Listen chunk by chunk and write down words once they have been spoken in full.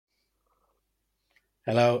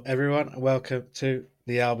Hello, everyone, and welcome to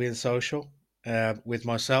the Albion Social with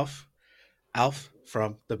myself, Alf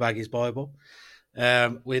from the Baggies Bible.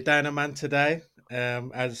 We're down a man today,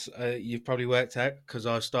 as you've probably worked out because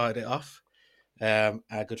I started it off.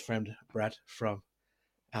 Our good friend Brad from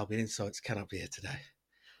Albion Insights cannot be here today.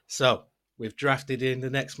 So we've drafted in the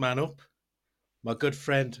next man up, my good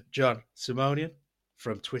friend John Simonian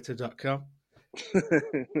from Twitter.com.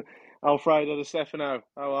 Alfredo Di Stefano,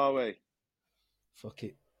 how are we? Fuck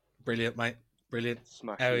it. Brilliant, mate. Brilliant.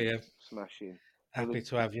 How are Smashing, you? smashing. Happy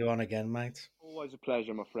to have you on again, mate. Always a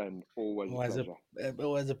pleasure, my friend. Always a Always a pleasure.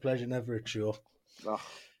 always a pleasure, never a chore. Oh,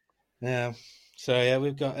 Yeah. So yeah,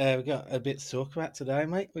 we've got a bit to talk about today,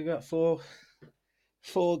 mate. We've got four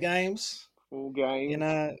games full in games.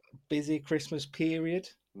 a busy Christmas period.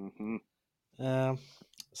 hmm Um,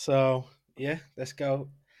 so yeah, let's go.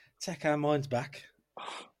 Take our minds back.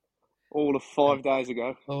 All of Um, 5 days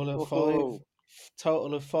ago. all of five, Oh,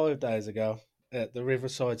 total of 5 days ago at the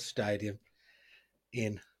Riverside Stadium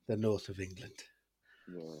in the north of England.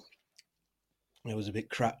 yeah. It was a bit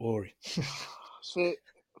crap, worry. It's a bit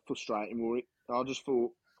frustrating, Rory. I just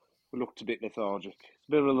thought we looked a bit lethargic. It's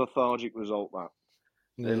a bit of a lethargic result, that.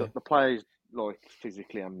 Yeah, The players, like,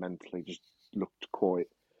 physically and mentally, just looked quite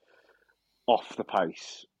off the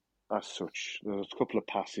pace as such. There was a couple of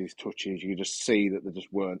passes, touches. You just see that they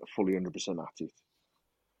just weren't fully 100% at it.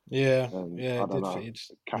 yeah, And yeah. I It don't did. know,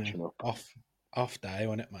 It's yeah, catching up. off day,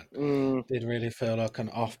 wasn't it, man? Mm, Did really feel like an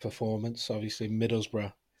off performance. Obviously,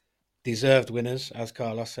 Middlesbrough deserved winners, as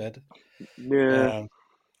Carlos said. yeah, Um,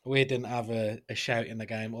 we didn't have a shout in the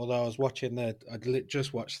game, although I was watching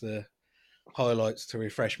just watched the highlights to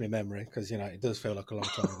refresh my memory because it does feel like a long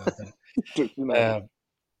time ago. Doesn't you it? know.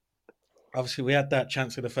 Obviously, we had that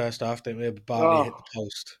chance in the first half, didn't we? Bartley hit Oh, the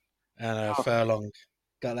post, and oh, Furlong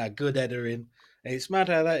got that good header in. It's mad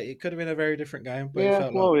how that it could have been a very different game, but it yeah,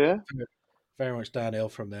 felt like well, yeah. very much downhill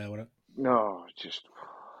from there, wasn't No, just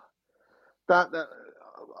that.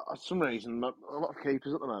 For some reason, a lot of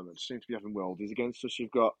keepers at the moment seem to be having worldies against us. it?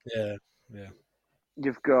 Yeah, yeah,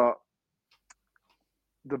 You've got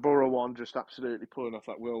the Borough one just absolutely pulling off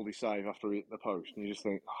that worldy save after hitting the post, and you just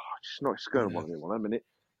think, oh, just not going to yeah, want to do one a minute.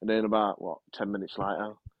 And then about 10 minutes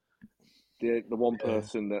later, the one yeah,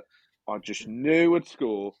 person that I just knew would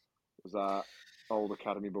score was that old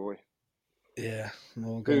academy boy yeah.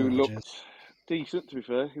 Morgan who Rogers. looked decent. To be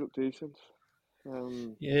fair, he looked decent.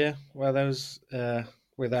 Um, Yeah, well, those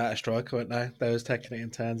without a striker, weren't they? They was taking it in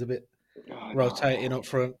turns a bit, I rotating know, up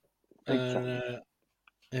front, big and time.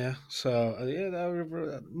 yeah. So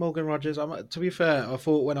yeah, Morgan Rogers. To be fair, I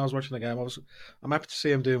thought when I was watching the game, I'm happy to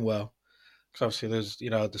see him doing well because obviously there's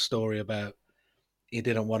the story about he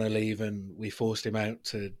didn't want to leave and we forced him out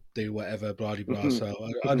to do whatever, blah blah blah. So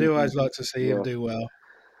I do always like to see him Yeah, do well,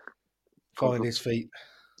 find Contra- his feet.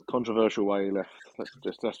 controversial way he left.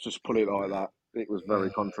 Let's put it like that. It was Uh, very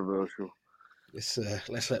controversial.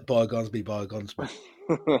 let's let bygones be bygones, man.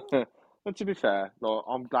 And to be fair, no,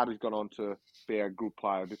 I'm glad he's gone on to be a good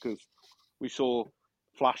player because we saw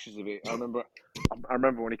flashes of it. I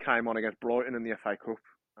remember when he came on against Brighton in the FA Cup,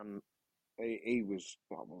 and he was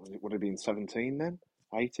it would have been 17 then,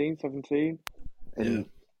 18, 17, Yeah, and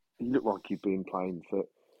he looked like he'd been playing for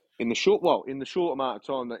in the short amount of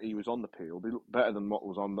time that he was on the field. He looked better than what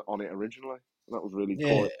was on it originally. That was really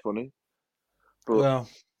yeah. quite funny. But Well,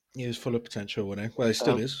 he was full of potential, wasn't he? Well, he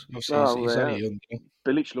still um, is. Obviously, oh he's only yeah, young.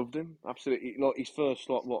 Bilic loved him absolutely. Like his first,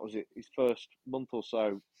 what was it? His first month or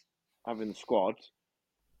so having the squad.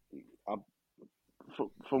 I,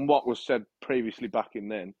 from what was said previously back in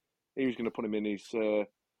then, he was going to put him in his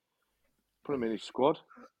squad.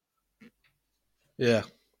 Yeah,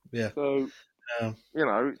 yeah. So Um,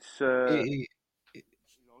 it's he, he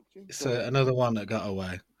liked him. it's So another one that got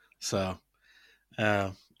away. So,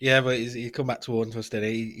 yeah, but he come back towards us. Did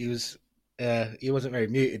he wasn't very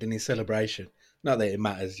muted in his celebration. Not that it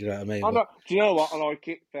matters, you know what I mean? I But don't. Do you know what? I like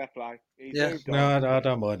it. Fair play. He's yeah, moved no, on. I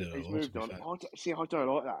don't mind it at He's all. To moved be on. fair, See, I don't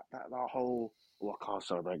like that. That whole. Oh, I can't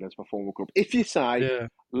celebrate against my former club. If you say yeah,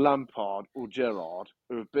 Lampard or Gerrard,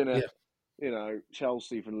 who have been at yeah,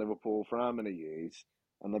 Chelsea and Liverpool for how many years,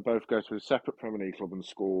 and they both go to a separate Premier League club and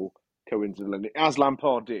score coincidentally, as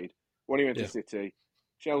Lampard did when he went to yeah, City.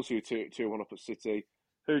 Chelsea were 2-1 up at City.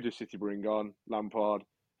 Who does City bring on? Lampard.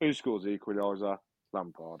 Who scores the equaliser?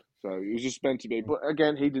 Lampard. So it was just meant to be. But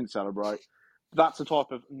again, he didn't celebrate. That's the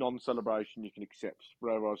type of non-celebration you can accept.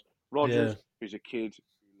 Whereas yeah, Rodgers, who's a kid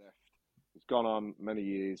who left, has gone on many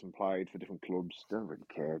years and played for different clubs. Don't really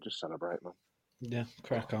care. Just celebrate, man. yeah.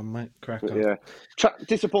 Crack on, mate. Crack But on. yeah,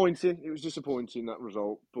 disappointing. It was disappointing that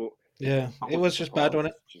result, but Yeah, I it wasn't was just bad, surprised.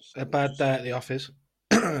 wasn't it? Just A it was bad just day at the office.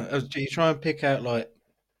 you try and pick out like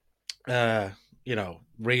uh,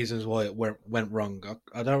 reasons why it went wrong.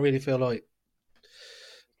 I don't really feel like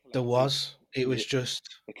there Collective, was. It is was it just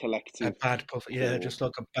a collective yeah, poor? just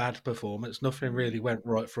like a bad performance. Nothing Mm. really went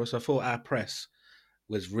right for us. I thought our press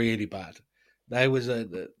was really bad. They was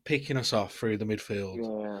picking us off through the midfield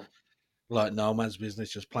Yeah, like no man's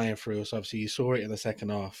business, just playing through us. Obviously, you saw it in the second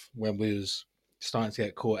half when we was starting to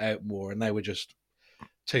get caught out more, and they were just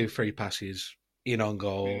two, three passes in on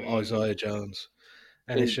goal. mm. Isaiah Jones,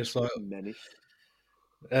 and it's Big just like, menace.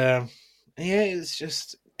 um, yeah, it's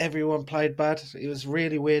just everyone played bad. It was a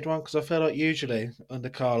really weird one because I feel like usually under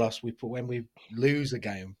Carlos, when we lose a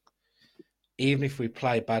game, even if we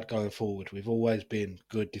play bad going forward, we've always been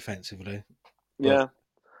good defensively. But Yeah,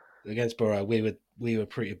 against Borough, we were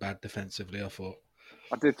pretty bad defensively. I thought.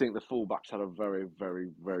 I did think the fullbacks had a very,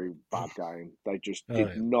 very, very bad game. They just Oh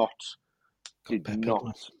yeah, got did peppered, not.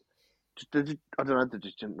 man. I don't know. They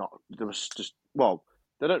just did not. There was just well,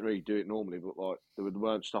 they don't really do it normally, but like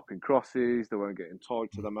weren't stopping crosses. They weren't getting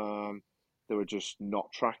tight to the man. They were just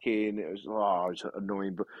not tracking. It was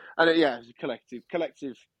annoying. But yeah, it was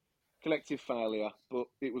a collective failure. But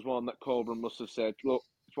it was one that Coburn must have said, "Look,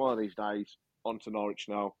 it's one of these days. On to Norwich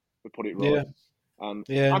now. We put it right." Yeah, And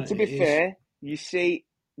yeah, and and to be it is. fair, you see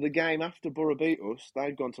the game after Borough beat us,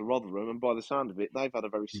 they've gone to Rotherham, and by the sound of it, they've had a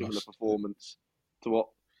very similar Lost. performance to what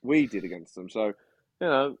we did against them. So, you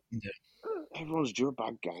know, Yeah, everyone's due a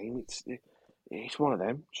bad game. It's one of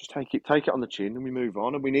them. Just take it on the chin, and we move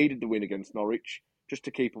on. And we needed the win against Norwich just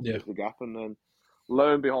to keep up yeah, the gap, and then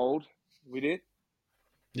lo and behold, we did.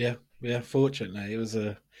 yeah, yeah. Fortunately, it was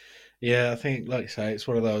a. Yeah, I think, like you say, it's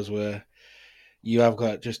one of those where you have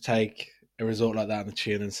got to just take a result like that on the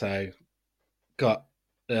chin and say, got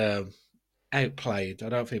um, outplayed. I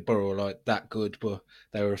don't think Borough were like that good, but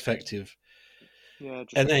they were effective. Yeah,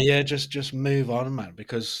 just And then yeah, just move on, man.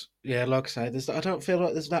 Because yeah, like I say, I don't feel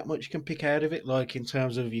like there's that much you can pick out of it. Like in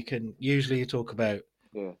terms of you talk about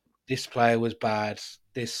yeah, this player was bad,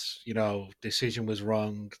 this decision was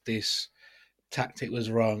wrong, this tactic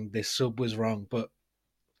was wrong, this sub was wrong, but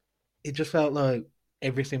it just felt like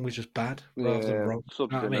everything was just bad rather than yeah. wrong. You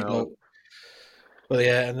Subs know what I didn't mean? Like, help. but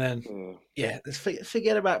yeah, and then Yeah. yeah, let's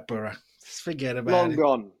forget about Borough. Just forget about Long it.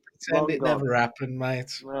 gone, Pretend long it gone. never happened,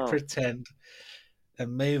 mate. No, Pretend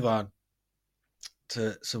and move on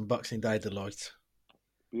to some Boxing Day delight.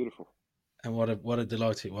 beautiful. And what a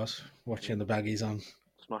delight it was watching the Yeah. baggies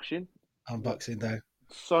Smashing. on Yeah. Boxing Day.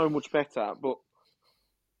 So much better, but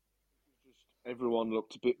just everyone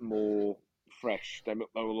looked a bit more fresh. They were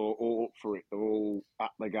all up for it. They were all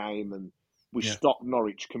at the game, and we Yeah, stopped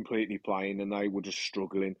Norwich completely playing, and they were just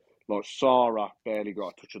struggling. Like Sarah barely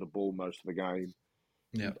got a touch of the ball most of the game.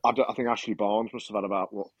 yeah, I think Ashley Barnes must have had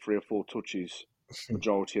about what 3 or 4 touches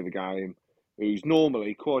majority of the game. Who's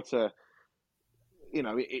normally quite a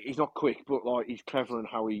he's not quick, but like he's clever in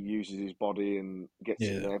how he uses his body and gets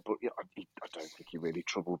in yeah. there. But yeah, I don't think he really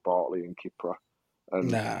troubled Bartley and Kipra.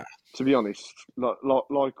 And Nah, to be honest,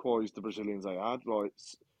 likewise the Brazilians they had, like,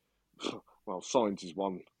 well, Sainz is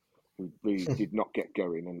one who really did not get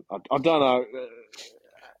going, and I don't know.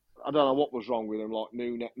 I don't know what was wrong with him. Like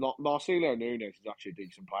Nunes, not Marcelo Nunes is actually a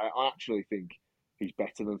decent player. I actually think he's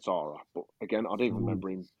better than Sara. But again, I didn't ooh,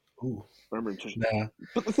 ooh, remember him touching. nah,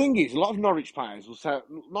 But the thing is, a lot of Norwich players will say,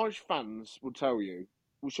 Norwich fans will tell you,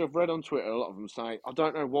 which I've read on Twitter, a lot of them say, I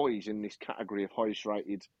don't know why he's in this category of highest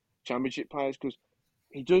rated championship players because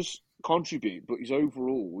he does contribute, but he's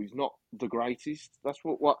not the greatest. That's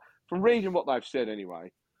what from reading what they've said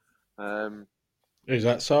anyway. Um, who's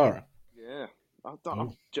that? Sarah. yeah,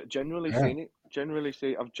 Oh, generally yeah, seen it. I've generally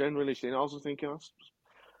seen it. I was just thinking, that's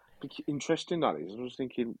interesting that is. I was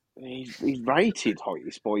thinking he's rated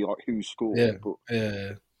highest by like who yeah, scored, but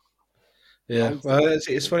yeah, yeah. rated Well, highest.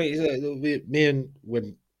 it's funny. Me and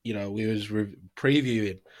when we was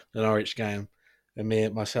previewing the Norwich game,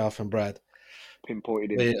 and myself and Brad,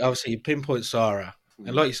 Pinpointed him. we obviously pinpoint Sarah,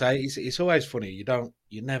 and Mm. like you say, it's always funny.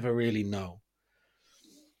 You never really know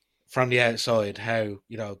from the outside how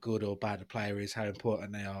good or bad a player is, how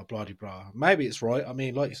important they are, blah blah blah. Maybe it's right. I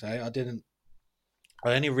mean, like you say,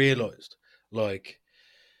 I only realised like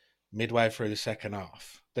midway through the second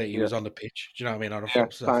half that he Yeah, was on the pitch. Do you know what I mean? I yeah,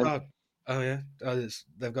 thought to myself, same. oh yeah,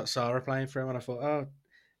 they've got Sarah playing for him, and I thought, oh,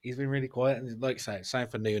 he's been really quiet. And like you say, same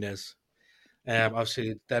for Nunes.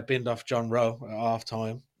 Obviously they binned off John Rowe at half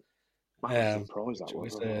time. Man, I was surprised that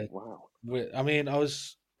Which was. was I was like, wow. I mean, I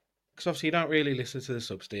was because obviously you don't really listen to the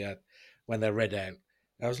subs, do you, when they're read out.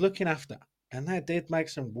 I was looking after, and they did make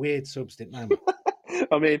some weird subs, didn't they, man?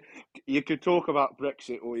 I mean, you could talk about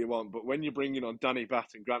Brexit all you want, but when you're bringing on Danny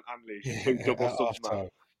Batt and Grant Hanley as your Yeah, two double at subs, half man, time.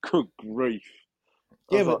 good grief.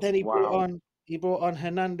 I Yeah, was but like, then wow. he brought on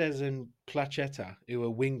Hernandez and Placheta, who were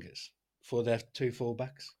wingers for their two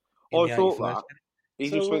fullbacks in I the thought 81st that. minute. He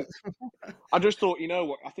So just what? went, I just thought, you know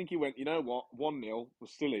what? I think he went, you know what? 1-0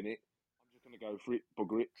 was still in it. I'm just going to go for it,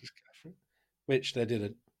 bugger it. Just go for it. Which they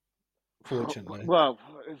didn't, fortunately. Well,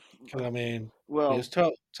 'Cause, I mean, it well, was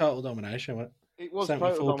total domination. What? it was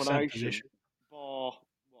total 74% domination. position. Bar,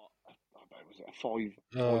 what? Was it a five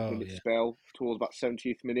Oh minute yeah, spell towards about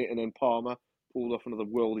 70th minute, and then Palmer pulled off another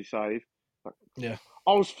worldy save. yeah,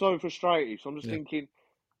 I was so frustrated. So I'm just yeah, thinking,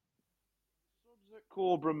 subs that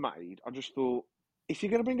Corbyn made, I just thought, if you're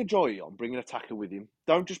going to bring a Joy on, bring an attacker with him.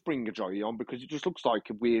 Don't just bring a Joy on because it just looks like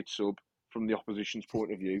a weird sub from the opposition's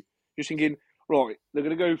point of view. Just thinking, right, they're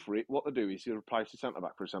going to go for it. What they do is you replace the centre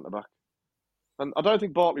back for a centre back. And I don't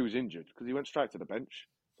think Bartley was injured because he went straight to the bench.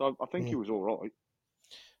 So I think he mm. was all right.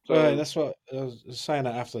 Well, So, that's what I was saying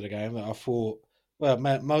that after the game. That I thought, well,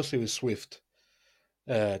 mostly with Swift,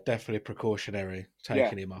 definitely precautionary yeah.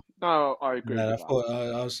 taking him off. No, I And agree then I with that. thought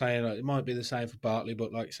I was saying like, it might be the same for Bartley,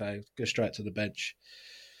 but like you say, go straight to the bench.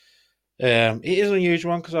 It is an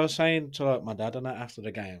unusual one because I was saying to like my dad and that after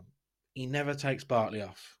the game, he never takes Bartley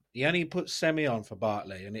off. He only puts Semi on for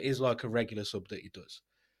Bartley, and it is like a regular sub that he does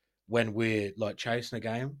when we're like chasing a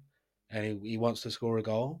game, and he wants to score a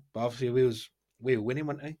goal. But obviously we were winning,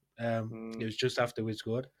 weren't we? It Mm, was just after we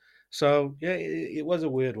scored, so yeah, it was a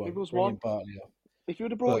weird it one was bringing one. Bartley off. If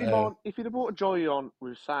you'd have brought But him on, if you'd have brought Joy on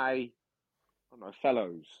with, say, I don't know,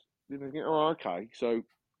 Fellows, you'd think, oh, okay, so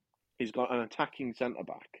he's got an attacking centre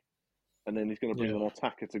back, and then he's going to bring yeah, an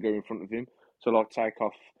attacker to go in front of him. So, like, take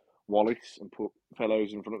off Wallace and put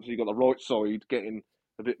Fellows in front of him. So, you got the right side getting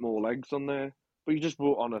a bit more legs on there. But you just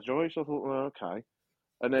brought on a Joy, so I thought, oh, okay.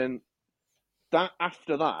 And then that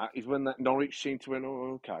after that is when that Norwich seemed to went,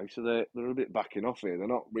 oh, okay, so they're a bit backing off here. They're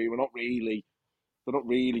not really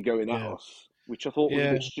going at yeah, us, which I thought was a yeah,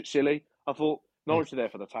 bit silly. I thought mm, Norwich are there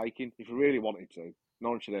for the taking. If we really wanted to,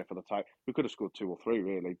 Norwich are there for the take. We could have scored 2 or 3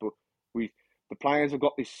 really, but we the players have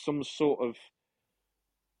got this some sort of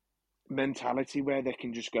mentality where they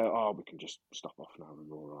can just go, oh, we can just stop off now.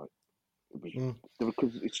 We're all right. mm,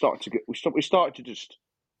 Because it started to get we started to just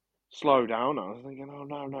slow down. I was thinking, oh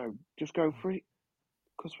no, just go for it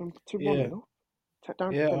because we're 2-1 yeah. nil. Take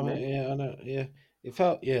down to Yeah, 10 men. yeah, I know. Yeah, it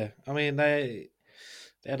felt. Yeah, I mean they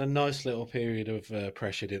had a nice little period of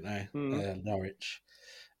pressure, didn't they? Mm. Norwich.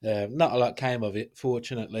 Not a lot came of it,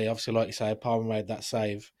 fortunately. Obviously, like you say, Palmer made that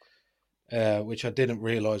save, which I didn't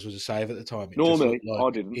realise was a save at the time. It just looked Normally, like I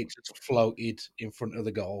didn't. it just floated in front of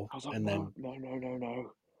the goal, I was like, no.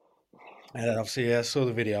 and then obviously yeah, I saw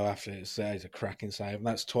the video after. It's a cracking save, and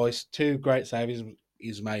that's twice. Two great saves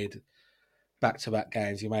he's made back to back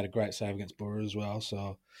games. He made a great save against Borough as well.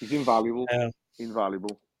 So He's invaluable. um,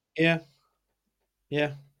 Invaluable. yeah,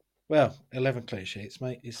 yeah. Well, 11 clean sheets,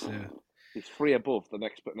 mate. He's 3 above the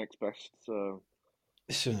next best. So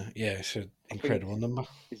Yeah, it's an I think incredible number.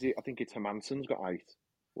 I think it's Hermansen's got 8,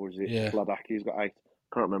 or is it Yeah. Sladaki's got 8?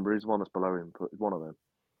 Can't remember. He's one that's below him, but it's one of them.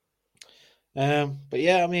 But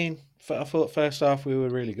yeah, I mean, I thought first half we were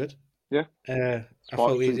really good. Yeah, I thought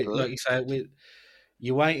sparks to be fair. like you say,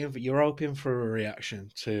 you're hoping for a reaction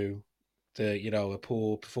to a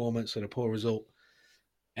poor performance and a poor result,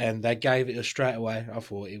 and they gave it us straight away. I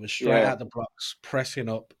thought it was straight Yeah, out the blocks, pressing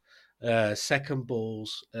up, second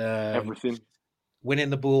balls, everything. winning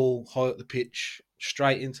the ball high up the pitch,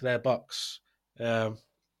 straight into their box. Um,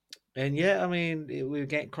 and yeah, I mean, we were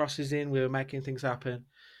getting crosses in, we were making things happen.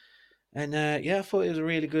 And yeah, I thought it was a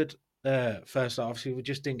really good first half. Obviously, we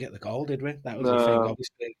just didn't get the goal, did we? That was the thing. No,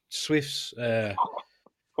 Obviously, Swift's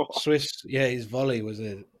yeah, his volley was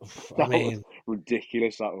a. I that was mean,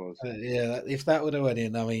 ridiculous. That was. yeah, if that would have went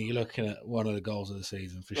in, I mean, you're looking at one of the goals of the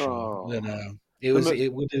season for sure. Oh, And the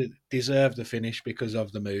it would have deserved the finish because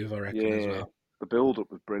of the move, I reckon as yeah, well. the build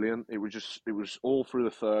up was brilliant. It was all through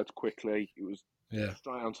the thirds quickly. It was Yeah,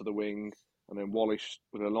 straight onto the wing, and then Wallace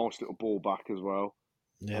with a nice little ball back as well.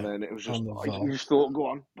 And yeah, then it was just on the you volley, just thought, go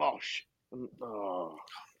on, Bosh. And,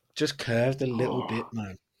 just curved a little oh. bit,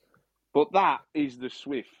 man. But that is the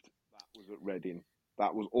Swift that was at Reading.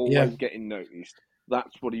 That was Yeah, always getting noticed.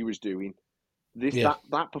 That's what he was doing. yeah,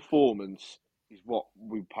 That performance is what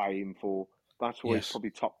we pay him for. That's why he's yes,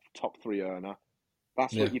 probably top 3 earner.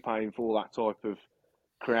 That's yeah, what you're paying for. That type of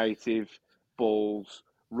creative balls,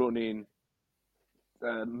 running,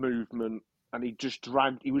 movement, and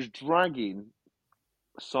he was dragging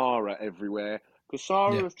Sarah everywhere because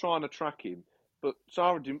Sarah yeah, was trying to track him, but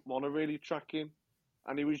Sarah didn't want to really track him,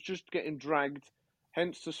 and he was just getting dragged.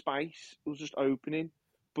 Hence the space it was just opening,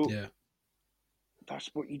 but yeah. that's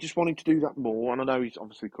what you just wanted to do that more. And I know he's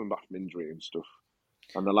obviously coming back from injury and stuff,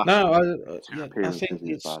 And the last No, two yeah, I think appearances,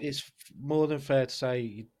 he's bad. it's more than fair to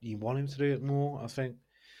say you want him to do it more. I think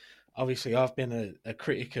obviously I've been a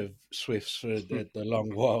critic of Swifts for the long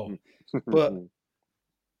while, but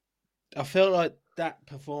I feel like that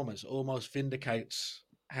performance almost vindicates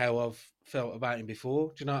how I've felt about him before.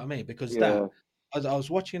 Do you know what I mean? Because Yeah, I was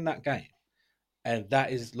watching that game, and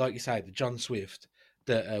that is like you say, the John Swift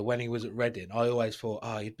that when he was at Reading, I always thought,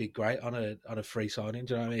 oh, he'd be great on a free signing.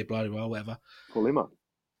 Do you know what I mean? Bloody well, whatever. pull him on.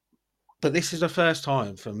 But this is the first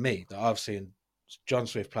time for me that I've seen John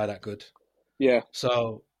Swift play that good. Yeah,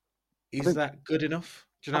 So I is think that good enough?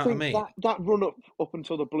 Do you I know what I think mean? that run up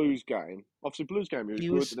until the Blues game. Obviously, Blues game he was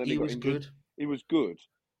good, and then he He got was injured. good. He was good,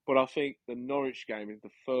 but I think the Norwich game is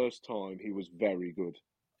the first time he was very good,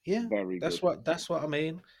 Yeah, very good. that's what I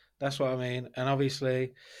mean. That's what I mean. And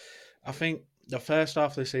obviously, I think the first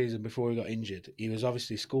half of the season before he got injured, he was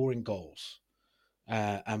obviously scoring goals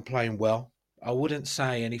and playing well. I wouldn't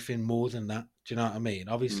say anything more than that. Do you know what I mean?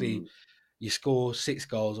 Obviously, Mm, you score 6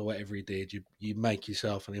 goals or whatever he did, you make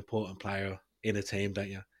yourself an important player in a team, don't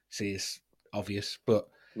you? See, it's obvious, but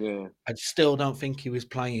yeah, I still don't think he was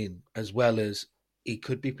playing as well as he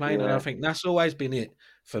could be playing, and I yeah. think that's always been it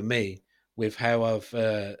for me with how I've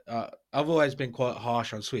always been quite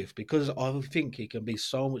harsh on Swift because I think he can be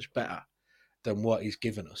so much better than what he's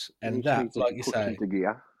given us, He and just that, needs to like you push say, into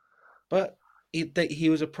gear. but he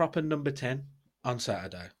was a proper number 10 on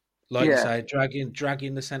Saturday, like you Yeah, say,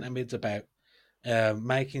 dragging the centre mids about.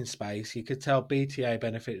 Making space, you could tell BTA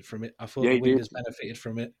benefited from it. I thought yeah, the he did. wingers benefited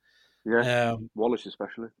from it. Yeah, Um, Wallace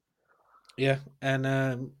especially. yeah,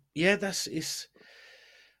 and yeah, that's it's.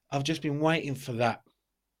 I've just been waiting for that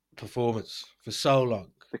performance for so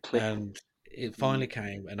long, The click. and it Mm. finally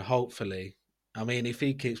came. And hopefully, I mean, if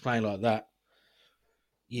he keeps playing like that,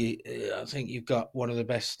 I think you've got one of the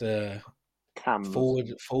best Cams.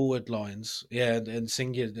 forward lines, yeah, and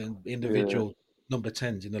singular and Yeah. individual number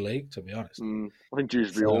 10s in the league. To be honest, I think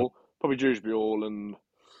Dewsbury so Hall. Probably Dewsbury Hall and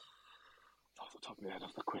off the top of my head,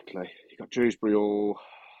 off the quickly. You got Dewsbury Hall.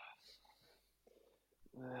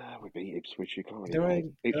 We beat Ipswich. You can't really play.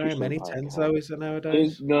 there Ipswich ain't don't many play tens okay. though, is there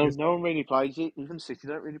nowadays? No, no one really plays it. Even City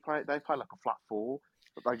don't really play it. They play like a flat four,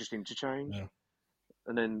 but they just interchange. Yeah,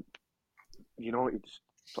 And then United's.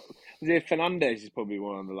 Yeah, Fernandez is probably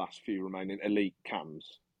one of the last few remaining elite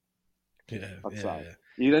cams, yeah, I'd yeah, say.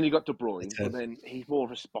 yeah. Then you got De The Bruyne, but 10. then he's more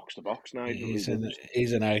of a box to box now. He doesn't really He's do an much.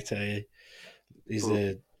 he's an outer. He's But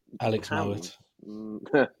a Alex Mowat.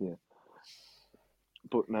 Cams, yeah.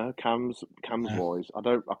 But no, Cams Yeah, wise,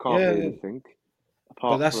 I can't yeah, really yeah. think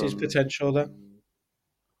But apart that's his from potential, though,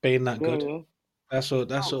 being that yeah, good. yeah. That's all.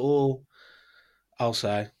 That's Well, all I'll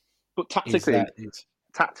say. but Is that tactically, it's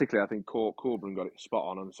I think Corbyn got it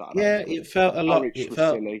spot on Saturday yeah. because It felt a lot. Norwich It were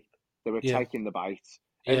felt silly. They were yeah, taking the bait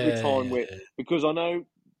every yeah, time. yeah, We yeah. because I know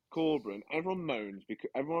Corbyn. Everyone moans because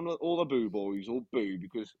all the boo boys, all boo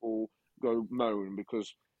because all go moan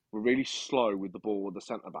because we're really slow with the ball with the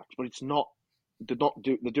centre backs. But it's not. They're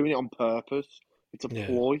doing it on purpose. It's a Yeah,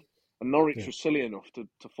 ploy. And Norwich yeah. were silly enough to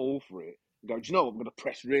fall for it and go, do you know what? I'm going to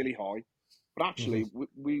press really high. But Hmm. actually,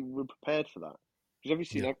 we were prepared for that. Because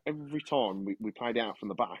Yeah, every time we played out from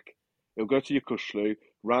the back, it'll go to Yakushlu,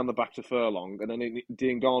 round the back to Furlong, and then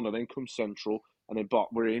Diangana then comes central, and then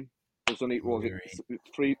we're in. There's only, what was very.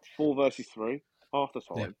 it, 4 versus 3, half the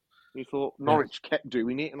Yeah, time. And you thought, yeah, Norwich kept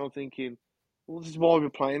doing it, and I'm thinking, well, this is why we're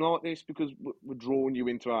playing like this, because we're drawing you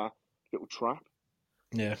into our little trap.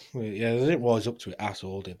 yeah, yeah. They didn't rise up to it at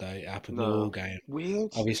all, did they? It happened the whole No. game.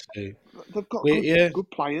 Weird. Obviously, They've got we yeah, good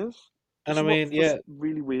players. and Just I what's mean yeah, just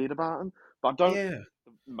really weird about them. But I don't. yeah.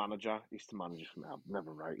 The manager, he's the manager for me. I've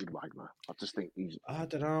never rated Wagner. I just think he's I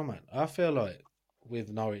don't know, man. I feel like with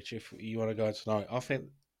Norwich, if you want to go to Norwich, I think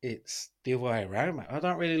it's the other way around, man. I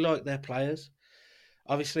don't really like their players.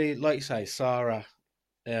 Obviously, like you say, Sarah,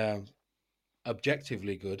 um,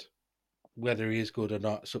 objectively good. Whether he is good or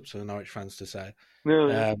not, it's up to the Norwich fans to say. yeah,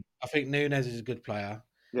 yeah, I think Nunes is a good player.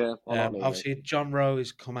 yeah. I like Nunes. Obviously, John Rowe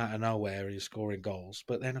has come out of nowhere and he's scoring goals.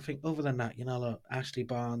 But then I think, other than that, look, Ashley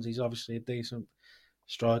Barnes, he's obviously a decent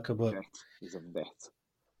striker. But Vet. He's a vet.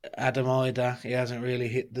 Adam Ida, he hasn't really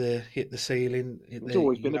hit the ceiling. He's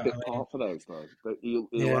always You been a know what bit I mean? part for those though. But he'll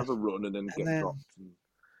Yeah. have a run and then And get then dropped. And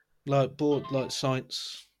like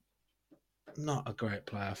Saints, not a great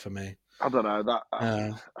player for me. I don't know that.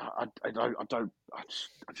 Uh, I don't. I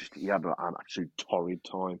just he had an absolute torrid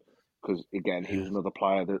time because again he yeah, was another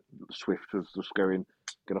player that Swift was just going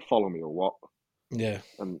to follow me or what, yeah,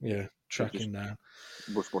 and yeah. it just Tracking down.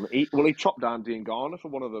 was one. He chopped down Dean Garner for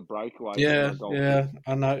one of the breakaways on Yeah, a goal kick. yeah.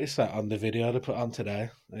 I noticed that on the video they put on today.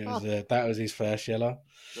 It was Ah, that was his first yellow.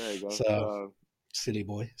 there you go. So So. Silly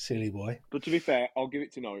boy, silly boy. But to be fair, I'll give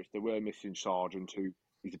it to Norwich. They were missing Sargent, who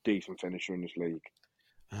is a decent finisher in this league.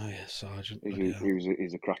 Oh yeah, Sergeant. Bloody hell.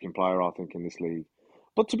 He's a cracking player, I think, in this league.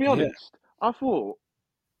 But to be Yeah. honest, I thought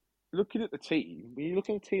looking at the team, when you look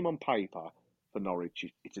at a team on paper for Norwich,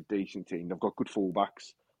 it's a decent team. They've got good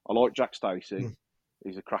fullbacks. I like Jack Stacey. Mm.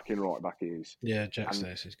 He's a cracking right back. He is, Yeah, Jack and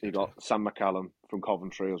Stacey's you good. Yeah. got Sam McCallum from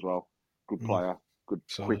Coventry as well. Good Mm. player, good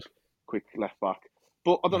Solid. quick left back.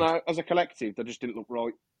 But I don't Yeah. know. As a collective, they just didn't look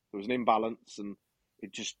right. There was an imbalance, and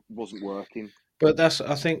it just wasn't working. But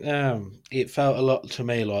I think it felt a lot to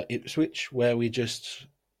me like Ipswich, where we just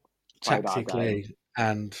Played our game. tactically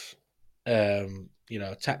and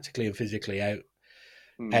tactically and physically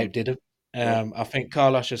Mm, outdid them. yeah, I think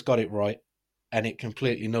Carlos just got it right, and it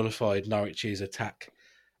completely nullified Norwich's attack,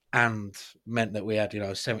 and meant that we had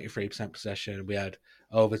 73% possession. We had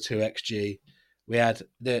over 2 xg. We had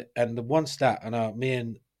the one stat. I know me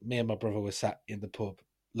and my brother were sat in the pub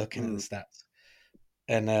looking at the mm. stats,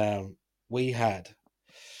 and we had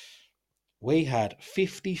we had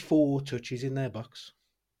 54 touches in their box.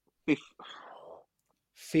 If,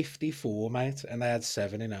 54, mate, and they had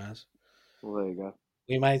 7 in ours. well, there you go.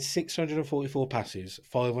 We made 644 passes,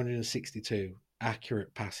 562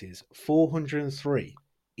 accurate passes, 403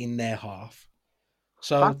 in their half.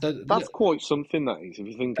 So That's quite something. That is, if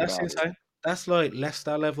you think that's about it. insane. That's like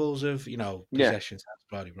Leicester levels of Yeah, possession. That's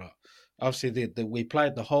bloody right. Obviously, we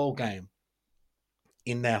played the whole game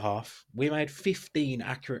in their half. We made 15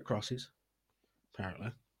 accurate crosses.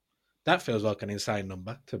 Apparently, that feels like an insane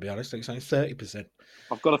number. To be honest, it's only 30%.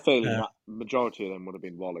 I've got a feeling Uh, that majority of them would have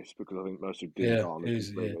been Wallace because I think most of yeah, Gingarn it had was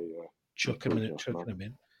completely was chucking them proved in, us, man. chucking them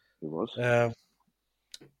in. He was.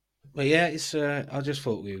 But yeah, it's. I just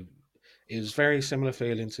thought it was very similar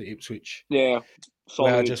feeling to Ipswich, Yeah,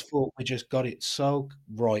 where I solid. just thought we just got it so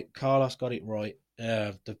right. Carlos got it right.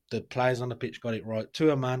 The players on the pitch got it right.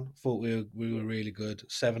 To a man, thought we were really good.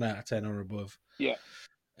 7 out of 10 or above. Yeah,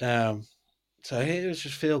 Um, so it was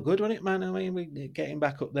just feel good, wasn't it, man? I mean, we getting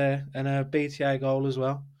back up there and a BTA goal as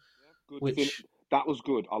well, yeah, good. which That was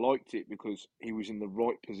good. I liked it because he was in the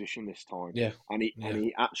right position this time, yeah, and yeah,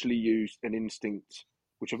 he actually used an instinct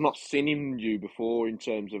which I've not seen him do before in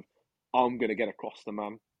terms of I'm going to get across the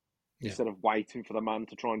man yeah, instead of waiting for the man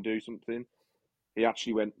to try and do something. He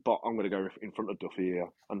actually went, but I'm going to go in front of Duffy here,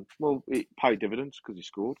 and well, it paid dividends because he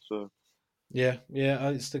scored. So yeah.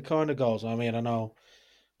 It's the kind of goals. I mean, I know.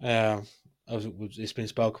 Um, it's been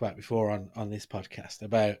spoke about before on this podcast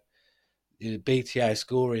about BTA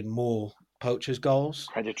scoring more poachers goals,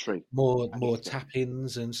 predatory, more predatory.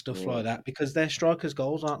 tap-ins and stuff Yeah, like that because they're strikers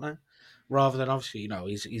goals, aren't they? Rather than obviously,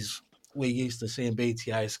 he's we're used to seeing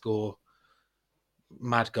BTA score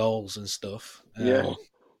mad goals and stuff. yeah,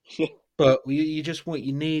 yeah, But you just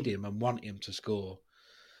you need him and want him to score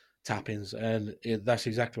tap-ins, and that's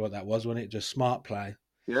exactly what that was. When it just smart play,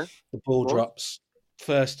 yeah. the ball Was drops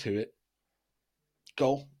first to it,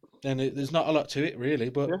 goal. And there's not a lot to it really,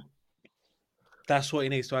 but yeah. that's what he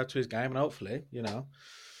needs to add to his game, and hopefully,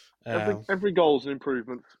 um, Every goal's an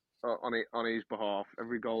improvement on his behalf.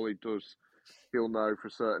 Every goal he does, he'll know for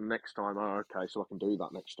certain next time. Oh, okay, so I can do that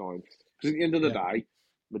next time. Because at the end of the yeah, day,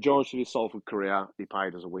 majority of his Salford career, he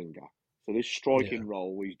played as a winger. So this yeah, striking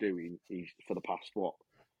role he's doing, he's for the past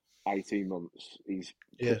 18 months, he's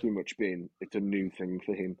yeah. pretty much been. It's a new thing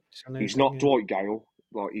for him. It's a new He's thing. not Yeah, Dwight Gale.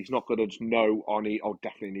 Like he's not going to just know. I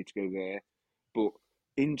definitely need to go there. But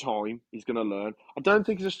in time, he's going to learn. I don't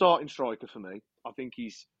think he's a starting striker for me. I think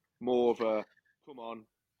he's more of a come on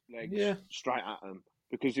legs yeah, straight at him.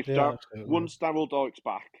 Because if yeah, absolutely. once Daryl Dyke's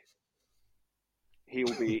back,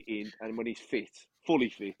 he'll be in, and when he's fit, fully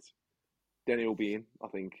fit, then he'll be in. I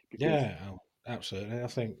think because Yeah, absolutely. I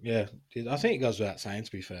think I think it goes without saying.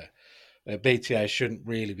 To be fair, BTA shouldn't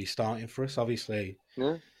really be starting for us. Obviously,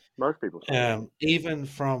 yeah, most people say that. even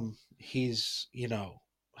from his,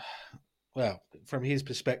 well, from his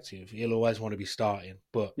perspective, he'll always want to be starting,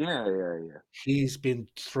 but Yeah, yeah, yeah, he's been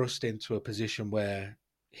thrust into a position where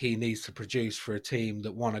he needs to produce for a team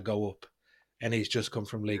that want to go up, and he's just come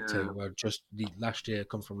from League yeah, Two, or just last year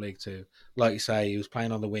come from League Two. Like you say, he was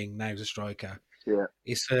playing on the wing. Now he's a striker. yeah.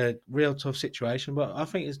 It's a real tough situation, but I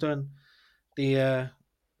think he's done the I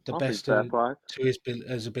think best fair play. to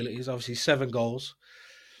his abilities. Obviously, 7 goals.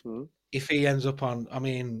 Mm. If he ends up on, I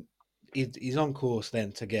mean, he's on course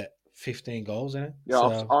then to get 15 goals in it. Yeah,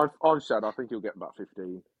 So I've said I think he'll get about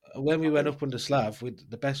 15. when we I went think. up under Slav,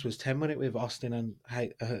 the best was 10 minute with Austin and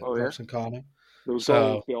Oh yeah, Robson Carner. there was goals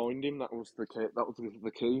So, behind him. That was the key. That was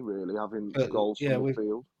the key, really, having but goals yeah, from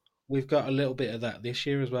midfield. we've got a little bit of that this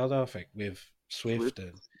year as well, though. I think with Swift, Swift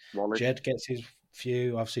and Wallace. Jed gets his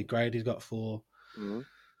few. Obviously, Grady's got 4. Mm.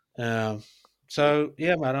 Um, So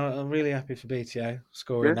yeah, man, I'm really happy for BTA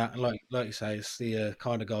scoring Yeah, that, and like you say, it's the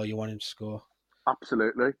kind of goal you want him to score.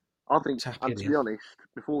 absolutely. I think, Tap and it to be in. honest,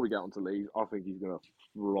 before we get on to Leeds, I think he's going to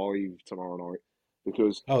thrive tomorrow night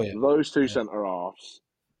because Oh yeah, those two yeah, centre halves,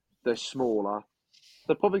 they're smaller.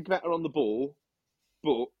 They're probably better on the ball,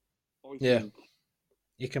 but I yeah. think,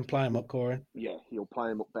 You can play him up, Corey. yeah, he'll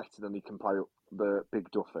play him up better than he can play up the big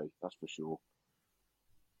Duffy. That's for sure.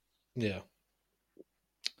 Yeah,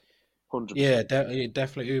 100%. yeah,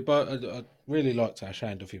 definitely. But I really liked how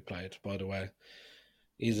Shane Duffy played. By the way,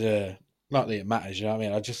 he's not that it matters. You know what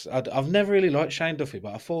I mean? I've never really liked Shane Duffy,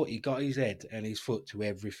 but I thought he got his head and his foot to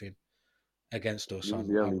everything against us He was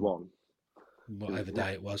the only on one. He was, whatever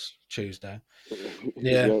day it was, Tuesday. he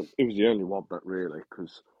was Yeah, he was the only one that really,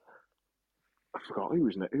 because I forgot who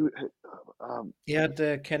was next. he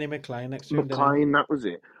had Kenny McLean next to him, didn't he? McLean, that was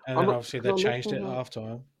it. And I then look obviously because they I looked. changed I was it at like, half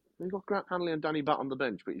time. he got Grant Hanley and Danny Batt on the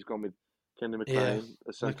bench, but he's gone with Kenny Yeah, McLean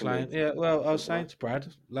as centre mid, McLean. Yeah, well, I was centre saying back. to Brad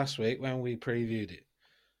last week when we previewed it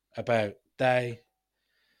about they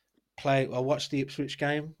play. I watched the Ipswich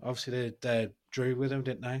game. Obviously, they drew with them,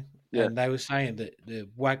 didn't they? Yeah. And they were saying that the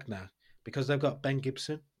Wagner, because they've got Ben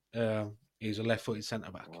Gibson, he's a left-footed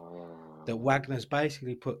centre back. That Wagner's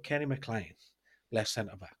basically put Kenny McLean left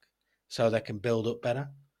centre back, so they can build up better.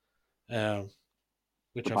 Um,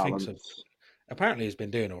 The which I think's balance. apparently he's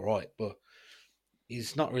been doing all right, but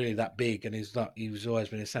he's not really that big, and he's not. He's always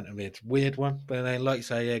been a centre mid. Weird one, but then like you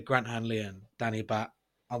say, yeah, Grant Hanley and Danny Batt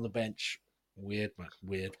on the bench. Weird man,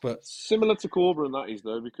 weird. But Similar to Corbyn, that is,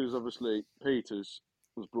 though, because obviously Peters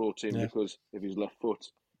was brought in yeah, because of his left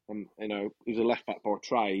foot. And, he's a left back by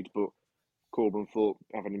trade, but Corbyn thought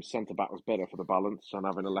having him centre back was better for the balance and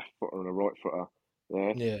having a left footer and a right footer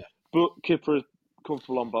there. yeah, But Kipper is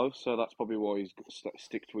comfortable on both, so that's probably why he's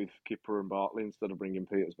sticked with Kipper and Bartley instead of bringing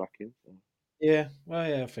Peters back in. So. yeah. Well,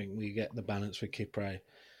 yeah, I think we get the balance with Kipre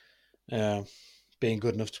um, being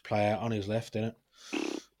good enough to play out on his left, innit?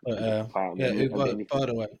 But Good enough to play on yeah. any, and any. By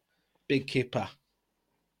the way, big Kipper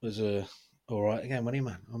was all right again, wasn't he,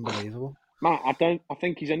 man? Unbelievable. Matt, I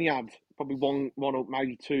think he's only had probably one or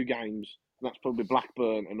maybe two games. And that's probably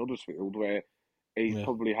Blackburn and Huddersfield, where he's Yeah,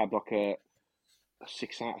 probably had like a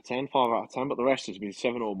 6 out of 10, 5 out of 10, but the rest has been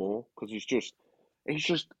seven or more because he's just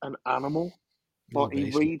an animal. he's a Like he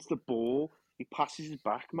beast. reads the ball, he passes his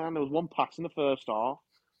back. Man, there was one pass in the first half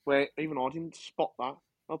where even I didn't spot that.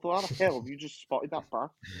 I thought, how the hell have you just spotted that pass?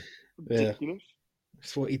 Yeah, Ridiculous.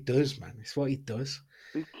 it's what he does, man. It's what he does.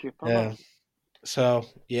 Big kipper, man. Um, so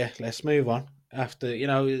yeah, let's move on. After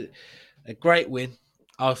a great win,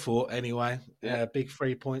 I thought anyway. Yeah, Big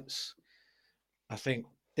 3 points. I think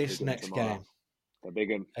big this un next tomorrow. game They're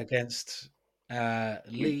big un. against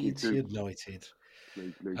Leaky Leeds Coops. United,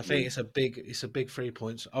 I think League. it's a big 3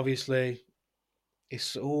 points. Obviously,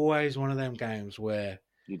 it's always one of them games where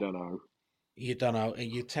You don't know. you don't know,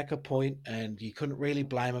 and you take a point, and you couldn't really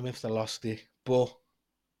blame them if they lost it. But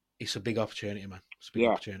it's a big opportunity, man. It's a big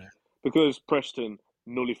Yeah, opportunity. because Preston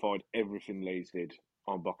nullified everything Leeds did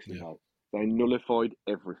on Boxing Yeah, Day. They nullified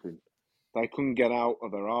everything. They couldn't get out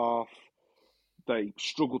of their half. They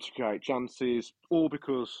struggled to create chances, all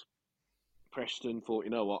because Preston thought,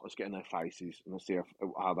 you know what, let's get in their faces and let's see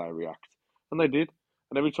how they react. And they did.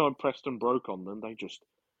 And every time Preston broke on them, they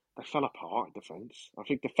fell apart in defence. I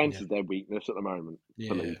think defence yeah, is their weakness at the moment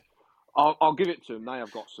for yeah, Leeds. I'll give it to them. They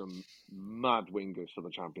have got some mad wingers for the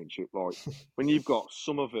Championship. Like when you've got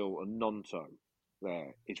Somerville and Nonto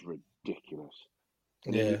there, it's ridiculous.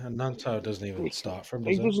 And yeah. And Nanto doesn't even start for him,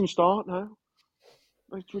 he does he? doesn't start now.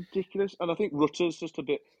 It's ridiculous. And I think Rutter's just a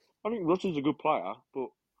bit. I think Rutter's a good player, but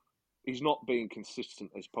he's not being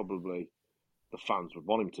consistent as probably the fans would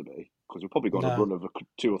want him to be because he'll probably go on a No, run of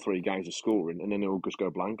 2 or 3 games of scoring and then he'll just go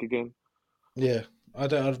blank again. yeah. I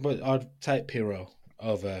don't. I'd take Piro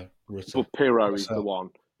over Rutter But Pirro is the myself.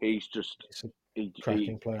 one. He's just He's a he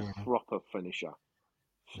cracking player, I know. proper finisher,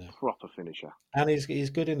 Yeah, proper finisher. and he's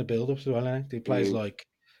good in the build-up as well. He He plays is. like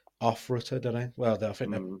off Rutter, don't he? Well, I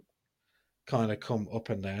think they Mm, kind of come up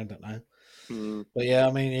and down, don't they? mm. But yeah,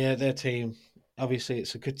 I mean, yeah, their team. Obviously,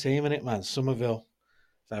 it's a good team, is it, man? Somerville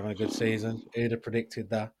is having a good season. Who'd have predicted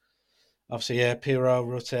that? Obviously, yeah, Piro,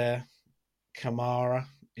 Rutter, Kamara,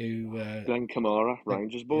 who, Glenn Kamara,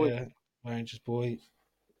 Rangers boy, yeah, Rangers boy,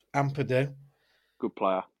 Ampadu. good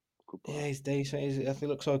player, good Yeah, player. he's decent. I think it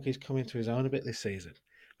looks like he's coming to his own a bit this season.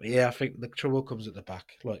 But yeah, I think the trouble comes at the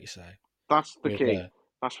back, like you say. That's the With key.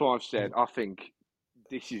 That's why I've said um, I think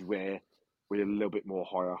this is where we're a little bit more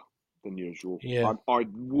higher than usual. yeah, I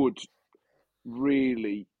would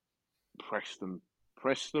really press them,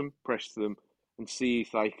 and see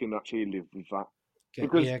if they can actually live with that.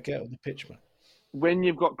 Because get up the pitch, man. when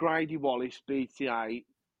you've got Grady Wallace, BT8,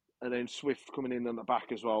 and then Swift coming in on the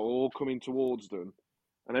back as well, all coming towards them,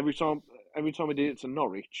 and every time we did it to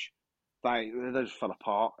Norwich, they just fell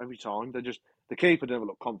apart every time. The keeper never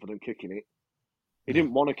looked confident kicking it. He No,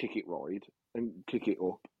 didn't want to kick it wide and kick it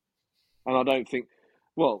up, and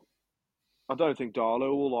well, I don't think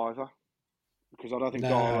Darlow will either, because I don't think no,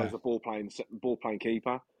 Darlow's a ball playing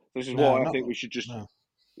keeper. This is no, why I not think we should just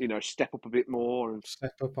no. step up a bit more and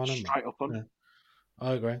Step up on him, straight up on. man.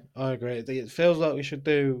 I agree. I agree. It feels like we should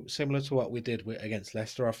do similar to what we did against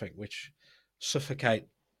Leicester, I think, which suffocate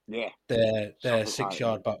Yeah, their six suffocate them.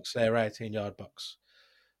 yard box, their 18-yard box.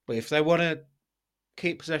 But if they want to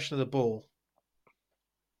keep possession of the ball,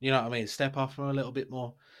 you know what I mean, step off them a little bit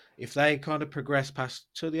more. If they kind of progress past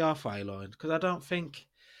to the halfway line, because I don't think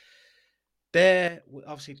they're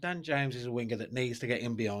obviously Dan James is a winger that needs to get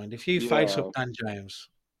in behind. If you face up Yeah, Dan James,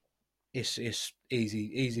 it's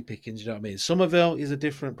easy pickings. You know what I mean. Somerville is a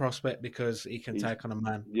different prospect because he can he's take on a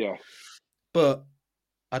man, yeah. but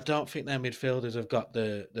I don't think their midfielders have got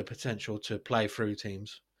the potential to play through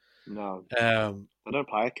teams. No, Um, they don't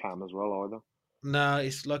play a cam as well either. no,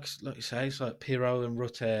 it's like you say, it's like Pirro and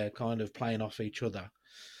Rutte kind of playing off each other.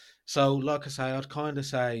 So, like I say, I'd kind of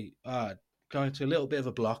say go into a little bit of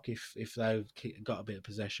a block if they've got a bit of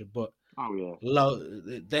possession, but Oh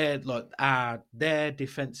yeah, they're like their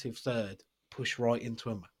defensive third push right into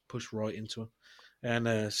them,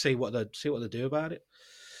 and see what they do about it.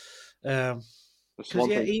 that's Because one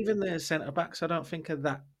yeah, thing. even their centre backs, I don't think are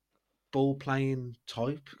that ball playing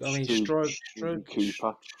type. I mean,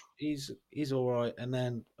 Cooper, he's all right, and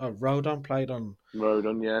then Rodon played on.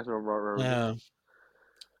 Rodon, yeah, Rodon. Uh,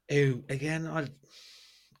 who again?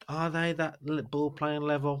 Are they that ball playing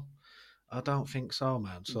level? I don't think so,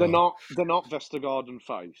 man. They're So not. They're not Vestergaard and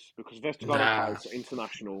Face, because Vestergaard and nah, Face are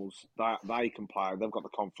internationals. That they can play. They've got the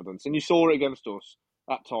confidence, and you saw it against us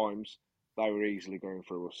at times. They were easily going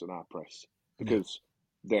through us in our press yeah, because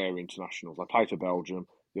they're internationals. They play for Belgium.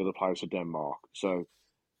 The other plays for Denmark. So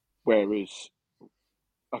whereas,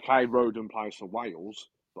 okay, Rodon plays for Wales,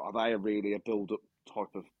 but are they really a build-up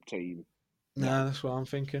type of team? nah, No. that's what I'm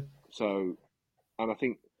thinking. So, and I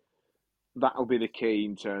think that'll be the key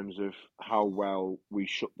in terms of how well we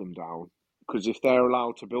shut them down. Because if they're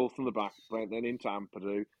allowed to build from the back, then into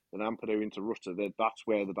Ampadu, then Ampadu into Rutter, that's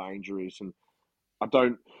where the danger is. And I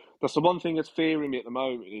don't. That's the one thing that's fearing me at the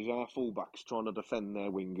moment is our fullbacks trying to defend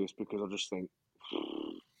their wingers, because I just think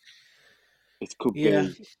it could Yeah,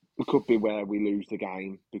 be it could be where we lose the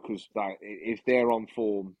game, because if they're on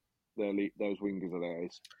form, those wingers are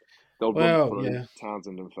theirs. They'll run well, through yeah,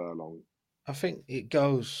 Townsend and Furlong. I think it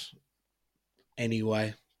goes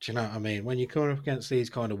anyway. Do you know what I mean? When you come up against these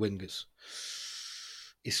kind of wingers,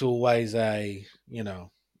 it's always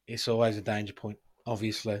it's always a danger point,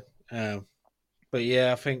 obviously. Um, but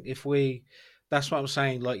yeah, I think if that's what I'm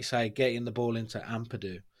saying. Like you say, getting the ball into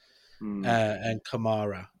Ampadu Mm. and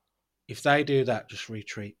Kamara, if they do that, just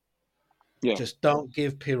retreat. Yeah, Just don't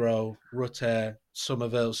give Pirro, Rutte,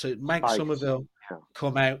 Somerville. So make space. Somerville Yeah,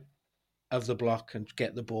 come out of the block and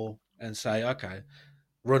get the ball and say, okay,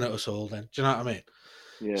 run at us all then. Do you know what I mean?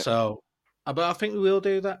 yeah. So, but I think we will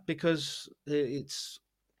do that because it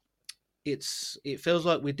feels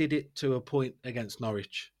like we did it to a point against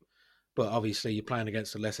Norwich, but obviously you're playing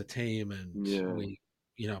against a lesser team and Yeah. we,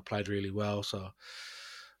 played really well. So,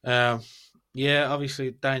 um, yeah,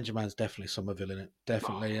 obviously Danger Man's definitely Somerville in it,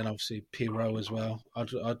 definitely, and obviously Pirot Fucking as hell. well.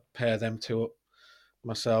 I'd pair them two up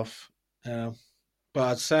myself. Um, but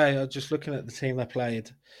I'd say, just looking at the team they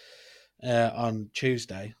played on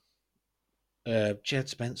Tuesday, Jed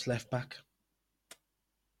Spence left back.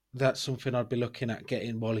 That's something I'd be looking at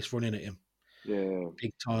getting Wallace running at him Yeah.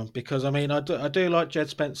 big time because I mean I do like Jed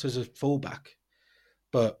Spence as a fullback,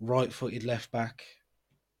 but right-footed left back.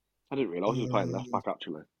 I didn't realise he was playing left Mm, back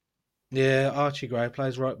actually. yeah, Archie Gray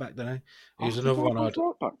plays right back, doesn't he? Who's Archie another Gray one plays I'd.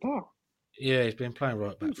 right back now. Yeah, he's been playing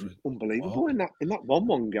right He back was for a while. unbelievable in that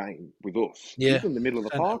 1-1 game with us. He was Yeah, in the middle of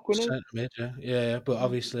the centre, park, wasn't centre mid. Yeah, yeah, but he?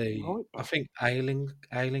 obviously Right I back. think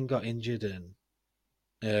Ayling got injured and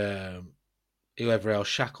um, whoever else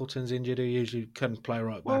Shackleton's injured who usually couldn't play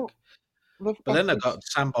right back. Well, they've But then they've this. got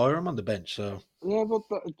Sam Byram on the bench, so Yeah, but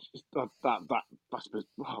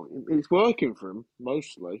well, it's working for him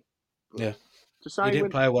mostly. But yeah, to he say didn't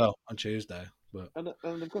when play well on Tuesday, but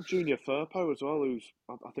and they've got Junior Firpo as well, who's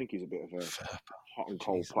I think he's a bit of a hot and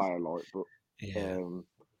cold Jesus, player, like. But yeah. um,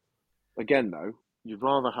 again, though, you'd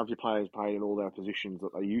rather have your players playing in all their positions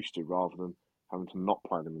that they used to, rather than having to not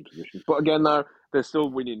play them in positions. But again, though, they're still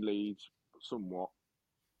winning leads somewhat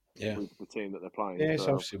Yeah, with the team that they're playing. yeah, it's So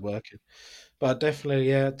obviously working. But definitely,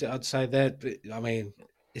 yeah, I'd say that. I mean,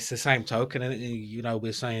 it's the same token, and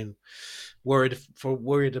we're saying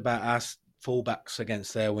worried about our fullbacks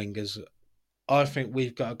against their wingers. I think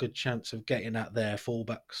we've got a good chance of getting at their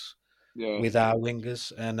fullbacks Yeah, with our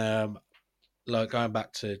wingers, and like going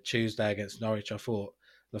back to Tuesday against Norwich, I thought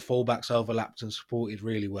the fullbacks overlapped and supported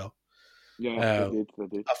really well. yeah, they Um, did, they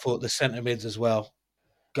did. I thought the centre mids as well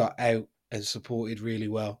got out and supported really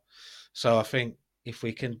well. So I think if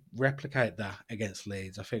we can replicate that against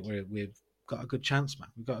Leeds, I think we've got a good chance, man.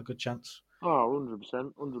 We've got a good chance. Oh,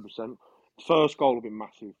 100%, 100%. First goal will be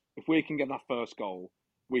massive. If we can get that first goal,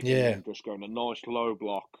 we can Yeah, then just go in a nice low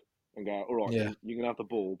block and go, all right, yeah, then you can have the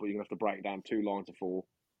ball, but you're going to have to break down two lines of four.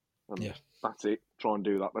 And yeah. that's it. Try and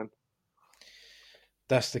do that then.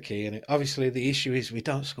 That's the key. And obviously, the issue is we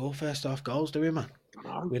don't score first half goals, do we, man? I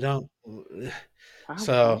know. We don't. How?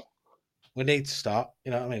 So What? we need to start.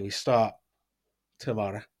 You know what I mean? We start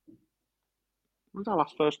tomorrow. When's our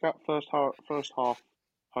last first half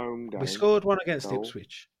home We game scored one against goal?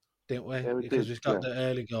 Ipswich, didn't we? Yeah, we Because did. we've got Yeah. the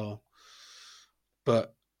early goal.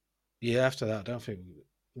 But yeah, after that, I don't think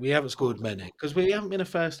we haven't Can't scored many remember. because we haven't been a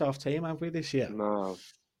first half team, have we, this year? No,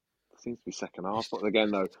 it seems to be second half. It's- But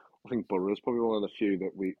again, though, I think Borough's probably one of the few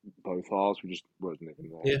that we both halves we just wasn't even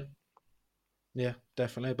there. Yeah, yeah,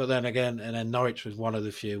 definitely. But then again, and then Norwich was one of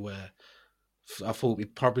the few where I thought we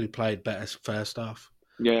probably played better first half,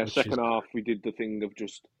 Yeah, which is second half we did the thing of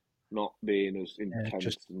just not being as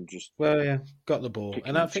just intense and just well, yeah, got the ball, and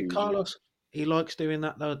picking I and think choosing. Carlos he likes doing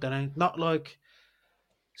that though, don't he? Not like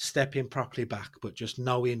stepping properly back, but just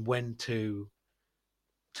knowing when to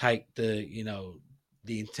take the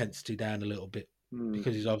intensity down a little bit Hmm.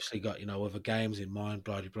 because he's obviously got other games in mind,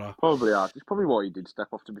 blah blah blah. Probably hard. It's probably why he did step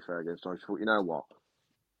off. To be fair, against I just thought, you know what,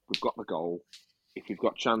 we've got the goal. If we've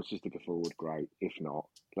got chances to go forward, great. If not,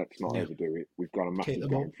 let's not Yeah, overdo it. We've got a keep massive the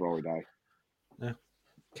game ball. Friday. Yeah,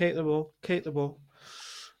 keep the ball. Keep the ball.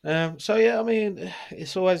 So yeah, I mean,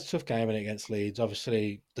 it's always a tough game against Leeds.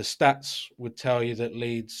 Obviously, the stats would tell you that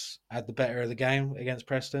Leeds had the better of the game against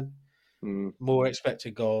Preston. Hmm. More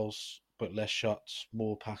expected goals, but less shots,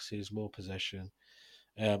 more passes, more possession.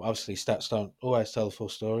 Obviously, stats don't always tell the full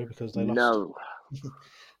story because they lost. No,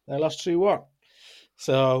 They lost 2-1.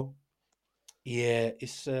 So yeah,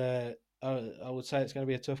 it's. I would say it's going to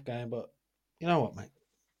be a tough game, but you know what, mate?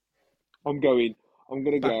 I'm going. I'm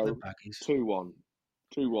going to Back the go baggies. 2-1.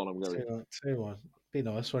 2-1. I'm going. 2-1. 2-1. Be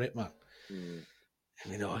nice, wouldn't it, man? Hmm.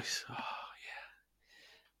 Be nice. Oh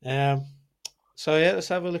yeah. So yeah, let's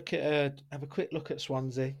have a look at have a quick look at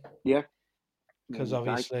Swansea Yeah. What do because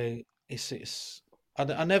you say? obviously it's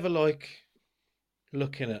I never like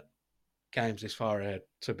looking at games this far ahead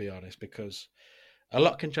to be honest because a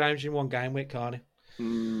lot can change in one game week, can't it?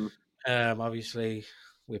 Hmm. Obviously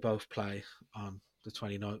we both play on the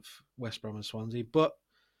 29th, West Brom and Swansea, but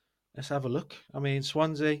let's have a look. I mean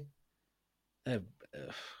Swansea, uh,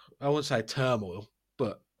 uh, I wouldn't say turmoil,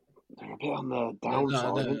 but They're a bit on the no,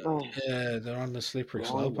 downside, aren't they? they're on the slippery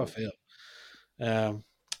slope. I Blimey. feel um,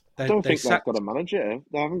 I they don't they think they've got sacked. a manager.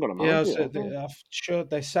 They haven't got a Yeah, manager yet, have they? I'm sure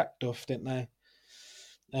they sacked Duff, didn't they?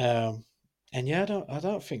 Um, and yeah, I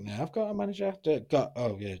don't think they have got a manager. They got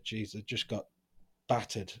oh yeah, geez, they just got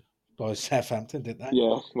battered by Southampton, didn't they?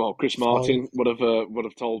 Yeah. Well, Chris 5. Martin would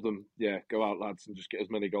have told them, yeah, go out, lads, and just get as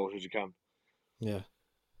many goals as you can. Yeah,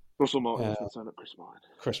 Russell Martin, I uh, should say, not Chris Martin.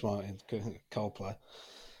 Chris Martin, Coldplay.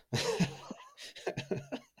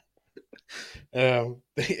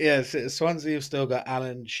 Yeah, Swansea have still got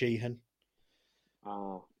Alan Sheehan,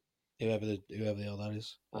 Ah, whoever the hell that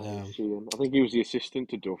is. Andy Sheehan. I think he was the assistant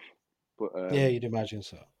to Duff. But Yeah, you'd imagine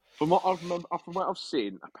so. from what I've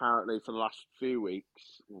seen, apparently for the last few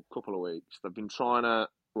weeks, or couple of weeks, they've been trying to.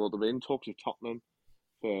 Well, they've been in talks with Tottenham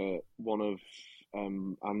for one of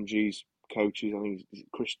Angie's coaches. I think it's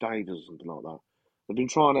Chris Davies or something like that. They've been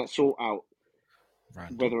trying to sort out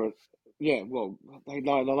Random. whether, yeah, well, they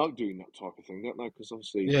like doing that type of thing, don't they? Because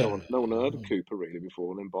obviously Yeah, no one heard of Cooper really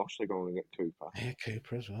before, and then Bosch they're going to get Cooper. yeah,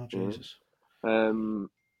 Cooper as well. Yeah. Jesus. Um,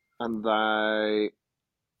 and they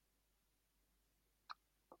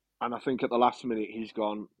and I think at the last minute he's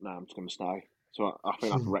gone. No, I'm just going to stay. So I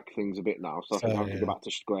think that's wrecked things a bit now. So I So think I have to go yeah, back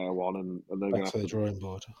to square one, and they're back going to to have the to, drawing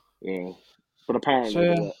board. yeah. But So apparently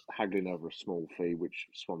they yeah, were haggling over a small fee, which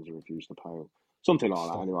Swansea refused to pay. Something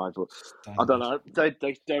like that, sta- anyway. But I don't standard. know.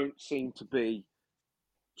 They don't seem to be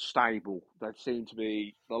stable. They seem to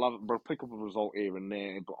be. They'll pick up a result here and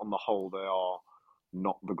there, but on the whole, they are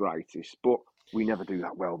not the greatest. But we never do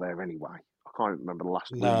that well there anyway. I can't remember the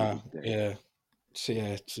last win we Nah, did there. yeah. So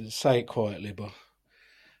yeah, to say it quietly, but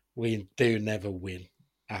we do never win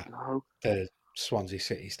at No, the Swansea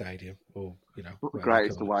City Stadium, or not the whatever they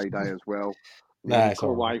greatest call away it. day as well. And when Nah, you it's come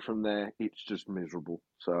all right. away from there, it's just miserable.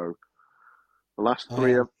 So the last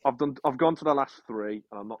three, Um, I've done. I've gone to the last three,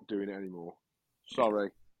 and I'm not doing it anymore. Sorry,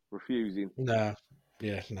 refusing. nah,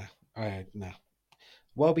 yeah, nah, nah.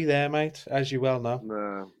 Well, be there, mate, as you well know.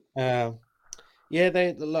 No. Um, yeah,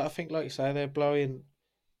 I think, like you say, they're blowing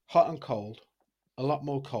hot and cold. A lot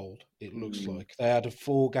more cold. It looks Mm, like they had a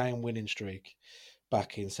 4-game winning streak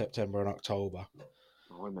back in September and October,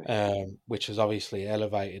 blimey. which has obviously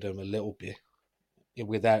elevated them a little bit.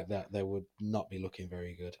 Without that, they would not be looking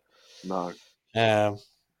very good. No. Um,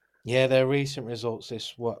 yeah, their recent results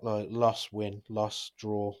this what like loss, win, loss,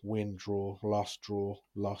 draw, win, draw, loss, draw,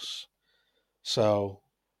 loss. So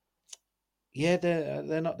yeah,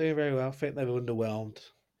 they're not doing very well. I think they're underwhelmed,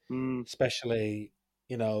 Mm. especially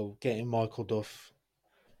getting Michael Duff.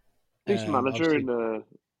 Decent manager in Obviously,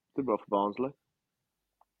 did well for Barnsley.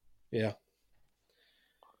 yeah.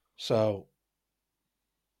 So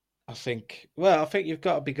I think you've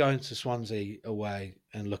got to be going to Swansea away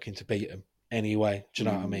and looking to beat them anyway. Do you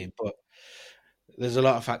know what I Mm. mean? But there's a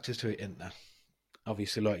lot of factors to it, isn't there?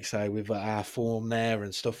 Obviously, like you say, with our form there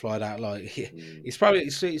and stuff like that, like Mm.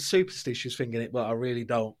 he's superstitious thinking it, but I really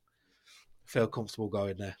don't feel comfortable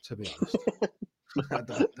going there. To be honest, I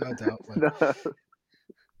don't, mate. No.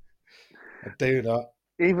 I do not.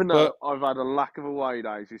 Even though But I've had a lack of away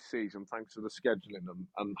days this season, thanks to the scheduling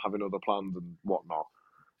and having other plans and whatnot,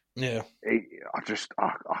 yeah,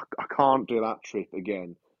 I can't do that trip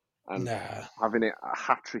again. And nah, having it a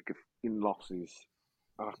hat trick in losses,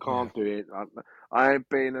 I yeah, can't do it. I ain't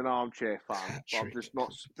being an armchair fan, hat but I'm trick. just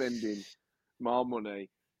not spending my money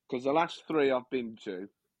because the last three I've been to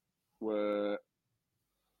were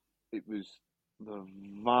it was the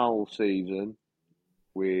Val season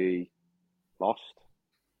we lost.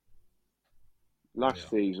 Last Yeah,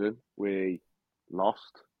 season we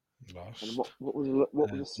lost. And lost. what was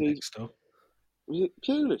the season? Next up. Was it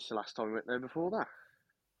Pulis the last time we went there before that?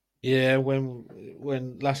 Yeah,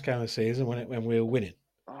 when last game of the season when we were winning,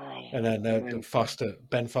 and Oh, then and then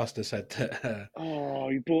Ben Foster said that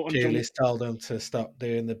you bought and done. Pulis told them to stop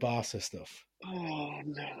doing the Barca stuff. Oh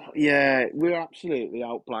no, yeah, we were absolutely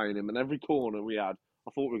outplaying him, and every corner we had,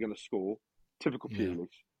 I thought we were going to score. Typical Yeah, Pulis.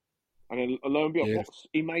 And then lo and behold, beautiful.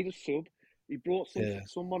 he made a sub. He brought Yeah.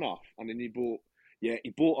 someone off, and then he bought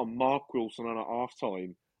a Mark Wilson on at half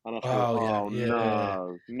time, and I thought, Oh yeah, oh yeah.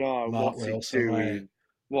 no, no, Mark what's he Wilson, mate. doing?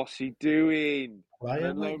 What's he doing? And Player,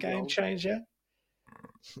 then lo mate, and game behold, changer.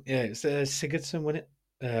 Yeah, it's Sigurdsson, wasn't it?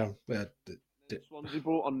 then Swansea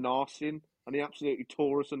brought on Narsin, and he absolutely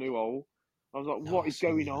tore us a new hole. I was like, what is nice.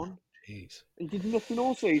 going on? Jeez. He did nothing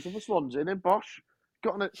all season for Swansea, and then Bosch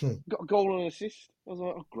Hmm. got a goal and an assist. I was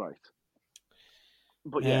like, oh great.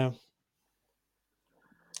 But yeah, Um,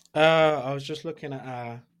 I was just looking at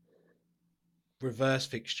our reverse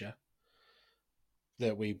fixture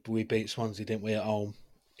that we beat Swansea, didn't we, at home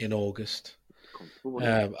in August? comfortable,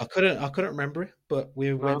 wasn't I couldn't remember it, but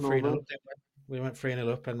we it? No, went no, 3-0 no. up, didn't we? We went 3-0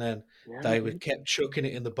 up, and then Yeah, we David did. kept chucking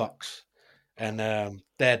it in the box, and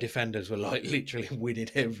their defenders were like literally winning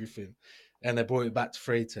everything, and they brought it back to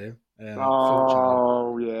 3-2. Fortunately,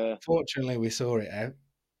 Oh yeah. fortunately, we saw it out.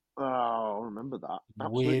 Oh, I remember that.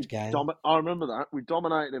 Weird game. I remember that. We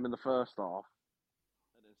dominated him in the first half,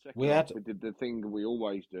 and then We second half had we did the thing we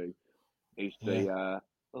always do: is yeah,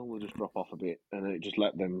 we'll just drop off a bit, and then it just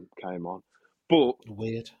let them came on. But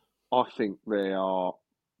weird. I think they are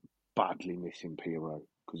badly missing Piro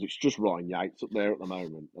because it's just Ryan Yates up there at the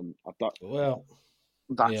moment, and Well,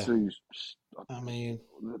 that's yeah. who's I mean,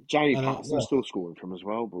 Jamie and Patterson's well, still scoring from as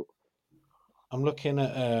well, but I'm looking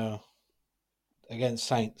at against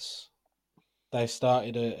Saints. They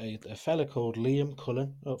started a fella called Liam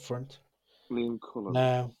Cullen up front. Liam Cullen,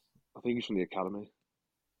 Now I think he's from the academy.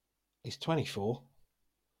 he's 24.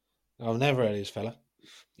 I've never heard of this fella.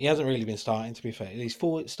 He hasn't really been starting, to be fair.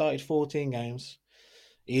 Started 14 games.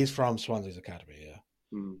 He's from Swansea's academy, yeah.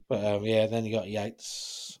 Mm. But yeah, then you got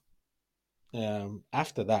Yates.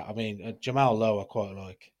 After that, I mean, Jamal Lowe I quite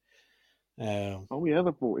like. Um, Oh yeah,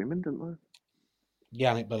 they brought him in, didn't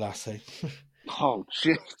Yannick Balassi. they? Oh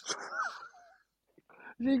shit!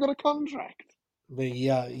 Has he got a contract? The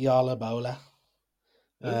Yala Bola.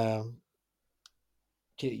 Who? Um,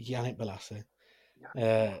 Yannick Balassi. Yannick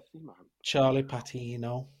Uh, Bolasie, man. Charlie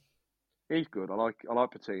Patino. He's good. I like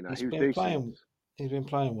Patino. He's He was been decent. playing. He's been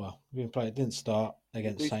playing well. He's been playing. Didn't start He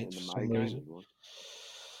was against decent in Saints the for May some game. reason. He was.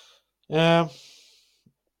 Um,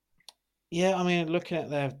 yeah, I mean, looking at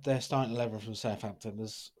their starting 11 from Southampton,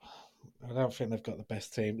 I don't think they've got the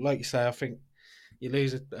best team. Like you say, I think you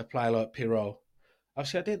lose a player like Pirot.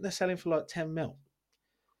 Actually, I didn't they sell him for like 10 mil?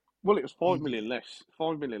 Well, it was five Mm, million less,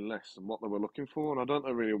 5 million less than what they were looking for, and I don't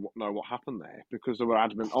really know what happened there because they were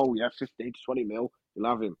adamant. Oh yeah, 15 to 20 mil, you'll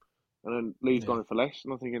have him, and then Lee's yeah, gone in for less,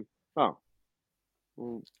 and I'm thinking, oh,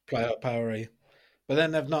 well, playoff power. But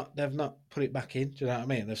then they've not put it back in. Do you know what I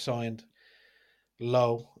mean? They've signed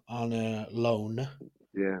Low on a loan.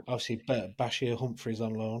 yeah, Obviously, Bashir Humphreys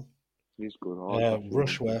on loan. he's good. I like Bashir Humphrey.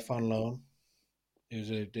 Rushworth on loan. He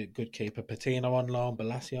was a good keeper. Patino on loan.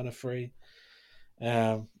 Balassi on a free.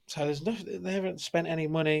 So there's nothing. They haven't spent any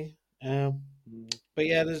money. Mm. But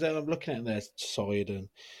yeah, I'm looking at their side, and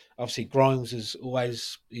obviously Grimes is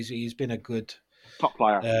always he's been a good. Top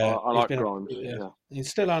player. I He's like been a. Grimes. Yeah, Yeah, he's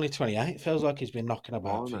still only 28. It feels like he's been knocking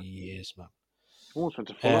about for blimey. years, man. Almost went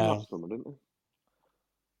to Fulham Um, last summer, didn't he?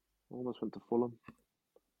 Almost went to Fulham.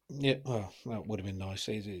 yeah, well, that would have been nice.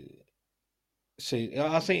 See,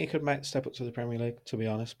 I think he could make step up to the Premier League, to be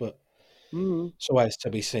honest, but Mm. it's always to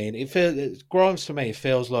be seen. Grimes to me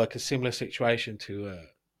feels like a similar situation to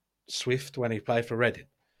Swift when he played for Reading.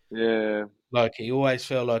 Yeah, Like he always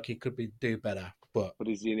felt like he could do better, but but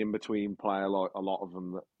he's an in-between player like a lot of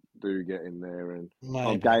them that do get in there. And oh,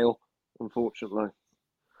 maybe Gale, unfortunately.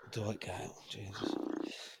 Dwight Gale, Jesus.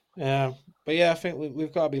 Um, but yeah, I think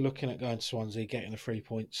we've got to be looking at going to Swansea, getting the 3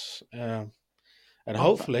 points, and Oh,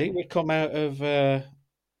 hopefully we come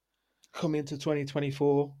into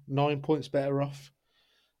 2024 9 points better off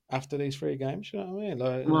after these 3 games. You know what I mean?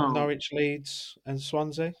 Like well, Norwich, Leeds, and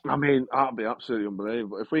Swansea. I mean, that'd be absolutely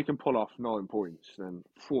unbelievable. If we can pull off 9 points, then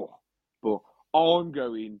phew. But I'm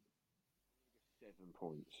going 7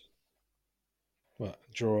 points. What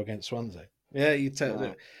draw against Swansea? Yeah, you tell.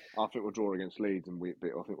 No, I think we'll draw against Leeds and I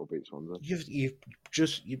think we'll beat Swansea.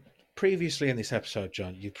 You previously in this episode,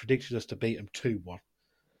 John, you predicted us to beat them 2-1.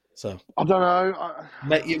 So I don't know.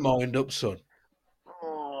 make your mind up, son.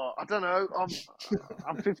 I don't know.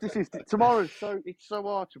 I'm 50-50. Tomorrow's it's so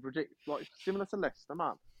hard to predict. Like it's similar to Leicester,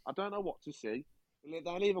 man. I don't know what to see.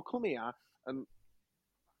 They'll either come here and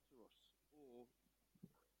batter us, or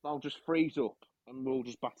they'll just freeze up and we'll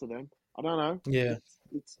just batter them. I don't know. Yeah,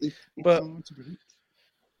 It's but hard to predict.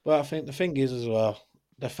 I think the thing is as well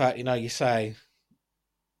the fact you say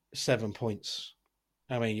 7 points.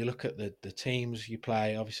 I mean, you look at the teams you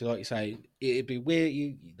play. Obviously, like you say, it'd be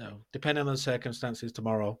weird. Depending on the circumstances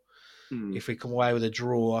tomorrow, Hmm. if we come away with a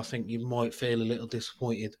draw, I think you might feel a little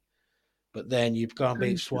disappointed. But then you've gone and beat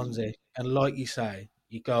Potentially. Swansea, and like you say,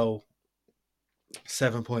 you go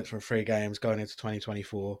 7 points from 3 games going into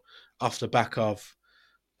 2024 off the back of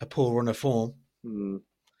a poor run of form. Hmm.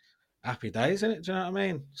 Happy days, isn't it? Do you know what I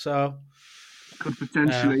mean? So, Could um,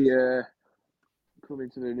 potentially come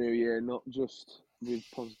into the new year not just with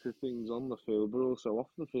positive things on the field, but also off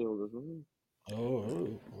the field as well.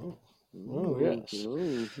 oh, Ooh, yes.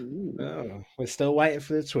 ooh, ooh. Oh, we're still waiting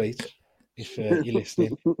for the tweet. If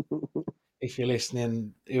you're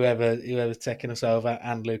listening, whoever's taking us over,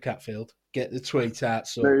 and Luke Hatfield, get the tweet out,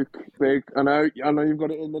 son. Luke, I know you've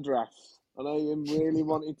got it in the draft. I know you really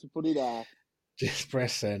wanted to put it out. Just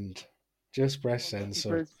press send. Just press Oh, send, don't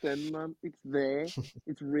son. press send, man. It's there.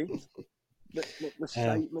 It's writ. The Um,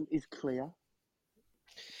 statement is clear.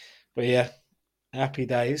 but yeah, happy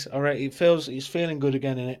days. All right, he's feeling good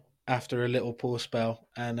again in it after a little poor spell,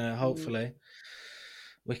 and Mm. hopefully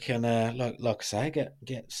we can, like I say,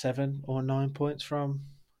 get 7 or 9 points from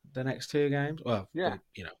the next 2 games. Well, Yeah,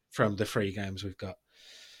 from the 3 games we've got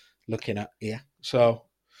looking at here. So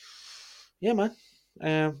yeah, man.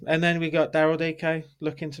 And then we got Daryl DK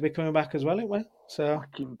looking to be coming back as well, ain't we? So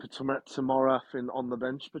back in tomorrow on the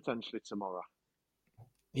bench potentially tomorrow.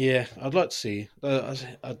 yeah, I'd like to see. But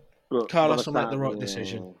by the Carlos will make the sound, right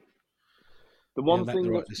decision. yeah. The He'll one make the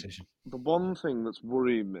thing right that's decision. the one thing that's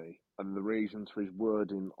worrying me, and the reasons for his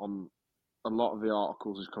wording on a lot of the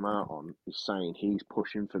articles has come out on, is saying he's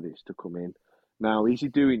pushing for this to come in. Now, is he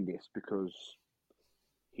doing this because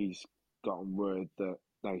he's gotten word that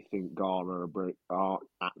they think Ghana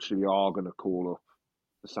are going to call up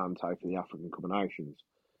the Sante for the African Cup of Nations?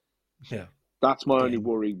 Yeah, That's my only getting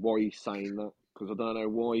worry. Why he's saying that? Because I don't know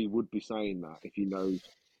why he would be saying that if he knows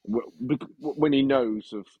when he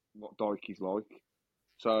knows of what Dykey's like.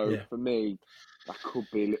 So yeah. for me, that could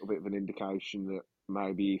be a little bit of an indication that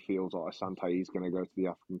maybe he feels like Asante is going to go to the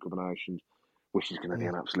African Cup of Nations, which is going to be Mm.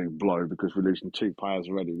 an absolute blow because we're losing 2 players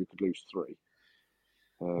already. We could lose three.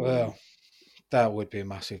 Um, Well, that would be a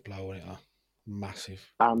massive blow, wouldn't it? Massive.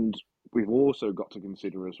 and we've also got to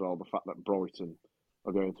consider as well the fact that Brighton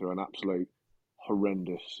are going through an absolute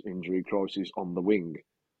horrendous injury crisis on the wing.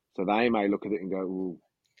 So they may look at it and go, "Well,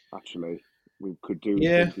 actually, we could do with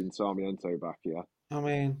Yeah, bringing Sarmiento back here."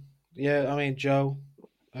 Joe,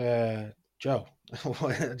 Joe.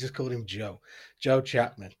 I just called him Joe. Joe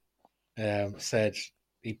Chapman. said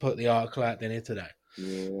he put the article out there today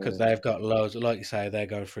because Yeah, they've got loads. Like you say, they're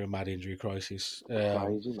going through a mad injury crisis.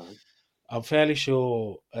 crazy man. I'm fairly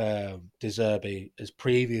sure De Zerbi has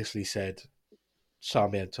previously said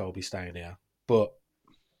Sarmiento will be staying here, but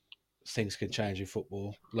things can change in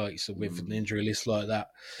football. Like so with an Mm. injury list like that,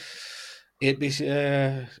 it'd be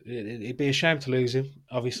a shame to lose him.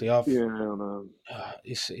 Obviously, Yeah, I know.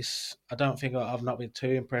 it's I don't think I've not been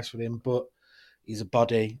too impressed with him, but he's a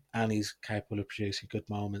body and he's capable of producing good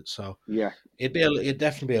moments. So Yeah, it'd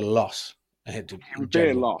definitely be a loss it in would be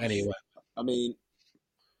a general. loss. Anyway, I mean,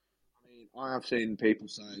 I have seen people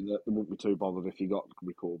say that they wouldn't be too bothered if he got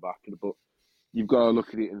recalled back, but you've got to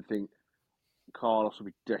look at it and think Carlos will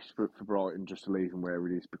be desperate for Brighton just to leave him where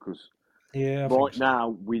it is because yeah, I right think so. now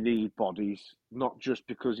we need bodies, not just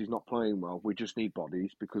because he's not playing well. We just need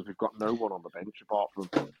bodies because we've got no one on the bench apart from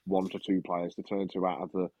 1 to 2 players to turn to out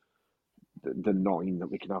of the nine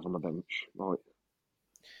that we can have on the bench. Like,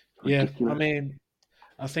 it's Yeah, I ridiculous. mean,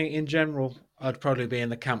 I think in general, I'd probably be in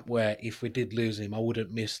the camp where if we did lose him, I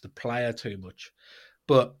wouldn't miss the player too much.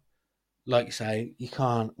 But like you say, we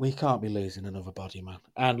can't be losing another body, man.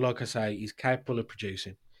 And like I say, he's capable of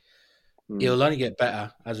producing. Mm, He'll only get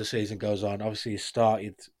better as the season goes on. Obviously, he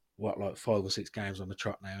started what like 5 or 6 games on the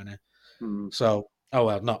trot now, and mm. so oh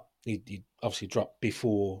well, not he obviously dropped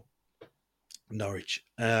before Norwich.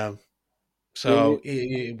 The So only,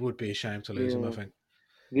 it would be a shame to lose him, I yeah, think.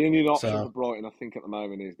 the only option So for Brighton, I think, at the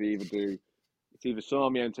moment is they either do it's either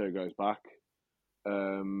Sarmiento goes back,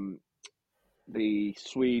 um, the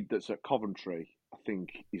Swede that's at Coventry, I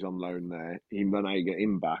think he's on loan there. When I get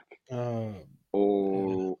him back, uh,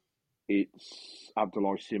 yeah. or it's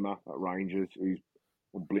Abdullah Sima at Rangers, who's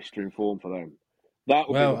on blistering form for them. That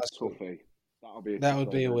will be Well, the toughie. That'll be a that tough would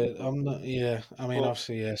one be a then. weird. I'm not. Yeah, I mean, But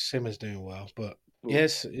obviously, yeah, Simmer's doing well, but but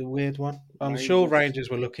yes, a weird one. I'm sure Rangers Rangers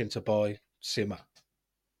were looking to buy Simmer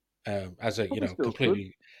as a probably still could,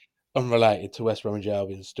 completely unrelated to West Bromwich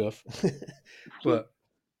Albion stuff. But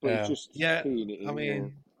but it's just yeah, keying it I in. Yeah.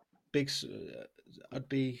 mean, I'd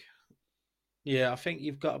be. Yeah, I think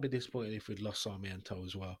you've got to be disappointed if we'd lost Sarmiento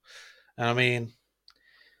as well. And I mean,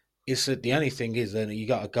 it's the only thing is then you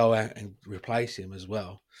got to go out and replace him as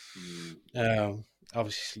well. Mm, Um,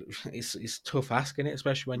 Obviously, it's tough asking it,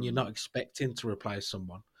 especially when you're mm. not expecting to replace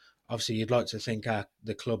someone. Obviously, you'd like to think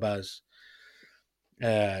the club has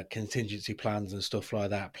contingency plans and stuff like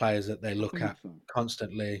that, players that they I look think at so.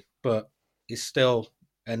 constantly, but it's still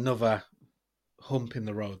another hump in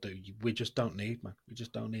the road that we just don't need, man. We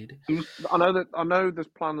just don't need it. I know there's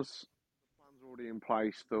plans already in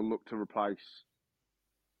place. They'll look to replace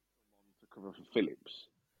someone to cover for Phillips,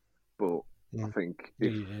 but I Mm. think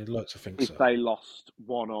Yeah, I'd like to think if so. they lost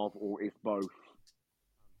one of or if both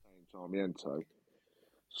and Sarmiento,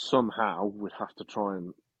 somehow we'd have to try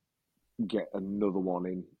and get another one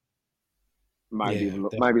in. Yeah,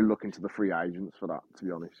 Maybe look into the free agents for that. To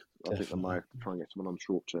be honest, I think they may definitely. have to try and get someone on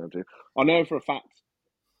short term too. I know for a fact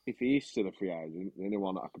if he is still a free agent, the only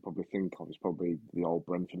one that I could probably think of is probably the old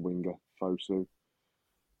Brentford winger Fosu.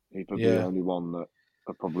 He'd probably be the Yeah, only one that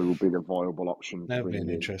probably would be the viable option that would be bringing an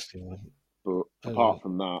in. interesting one. But Uh, apart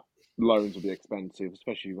from that, loans will be expensive,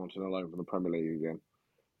 especially if you want a loan from the Premier League again.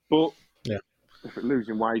 But yeah, if it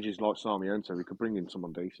losing wages like Sarmiento, we could bring in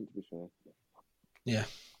someone decent. To be fair, yeah,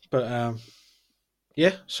 but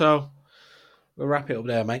yeah. So we'll wrap it up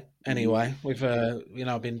there, mate. yes. Anyway, we've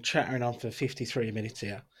been chattering on for 53 minutes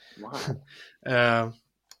here. Wow. um,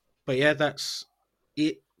 but yeah, that's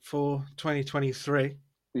it for 2023,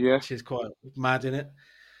 Yeah. which is quite mad in it.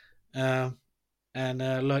 Um,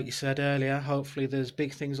 and like you said earlier, hopefully there's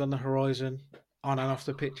big things on the horizon on and off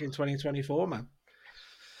the pitch in 2024, man.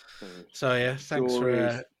 There So yeah, sure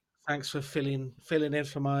is. thanks for filling in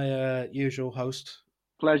for my usual host,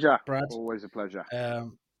 Pleasure. Brad. Always a pleasure.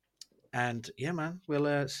 Um, and yeah, man,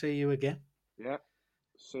 we'll see you again. Yeah.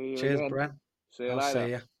 See you Cheers, again. Brad. See you I'll see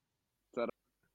later. you.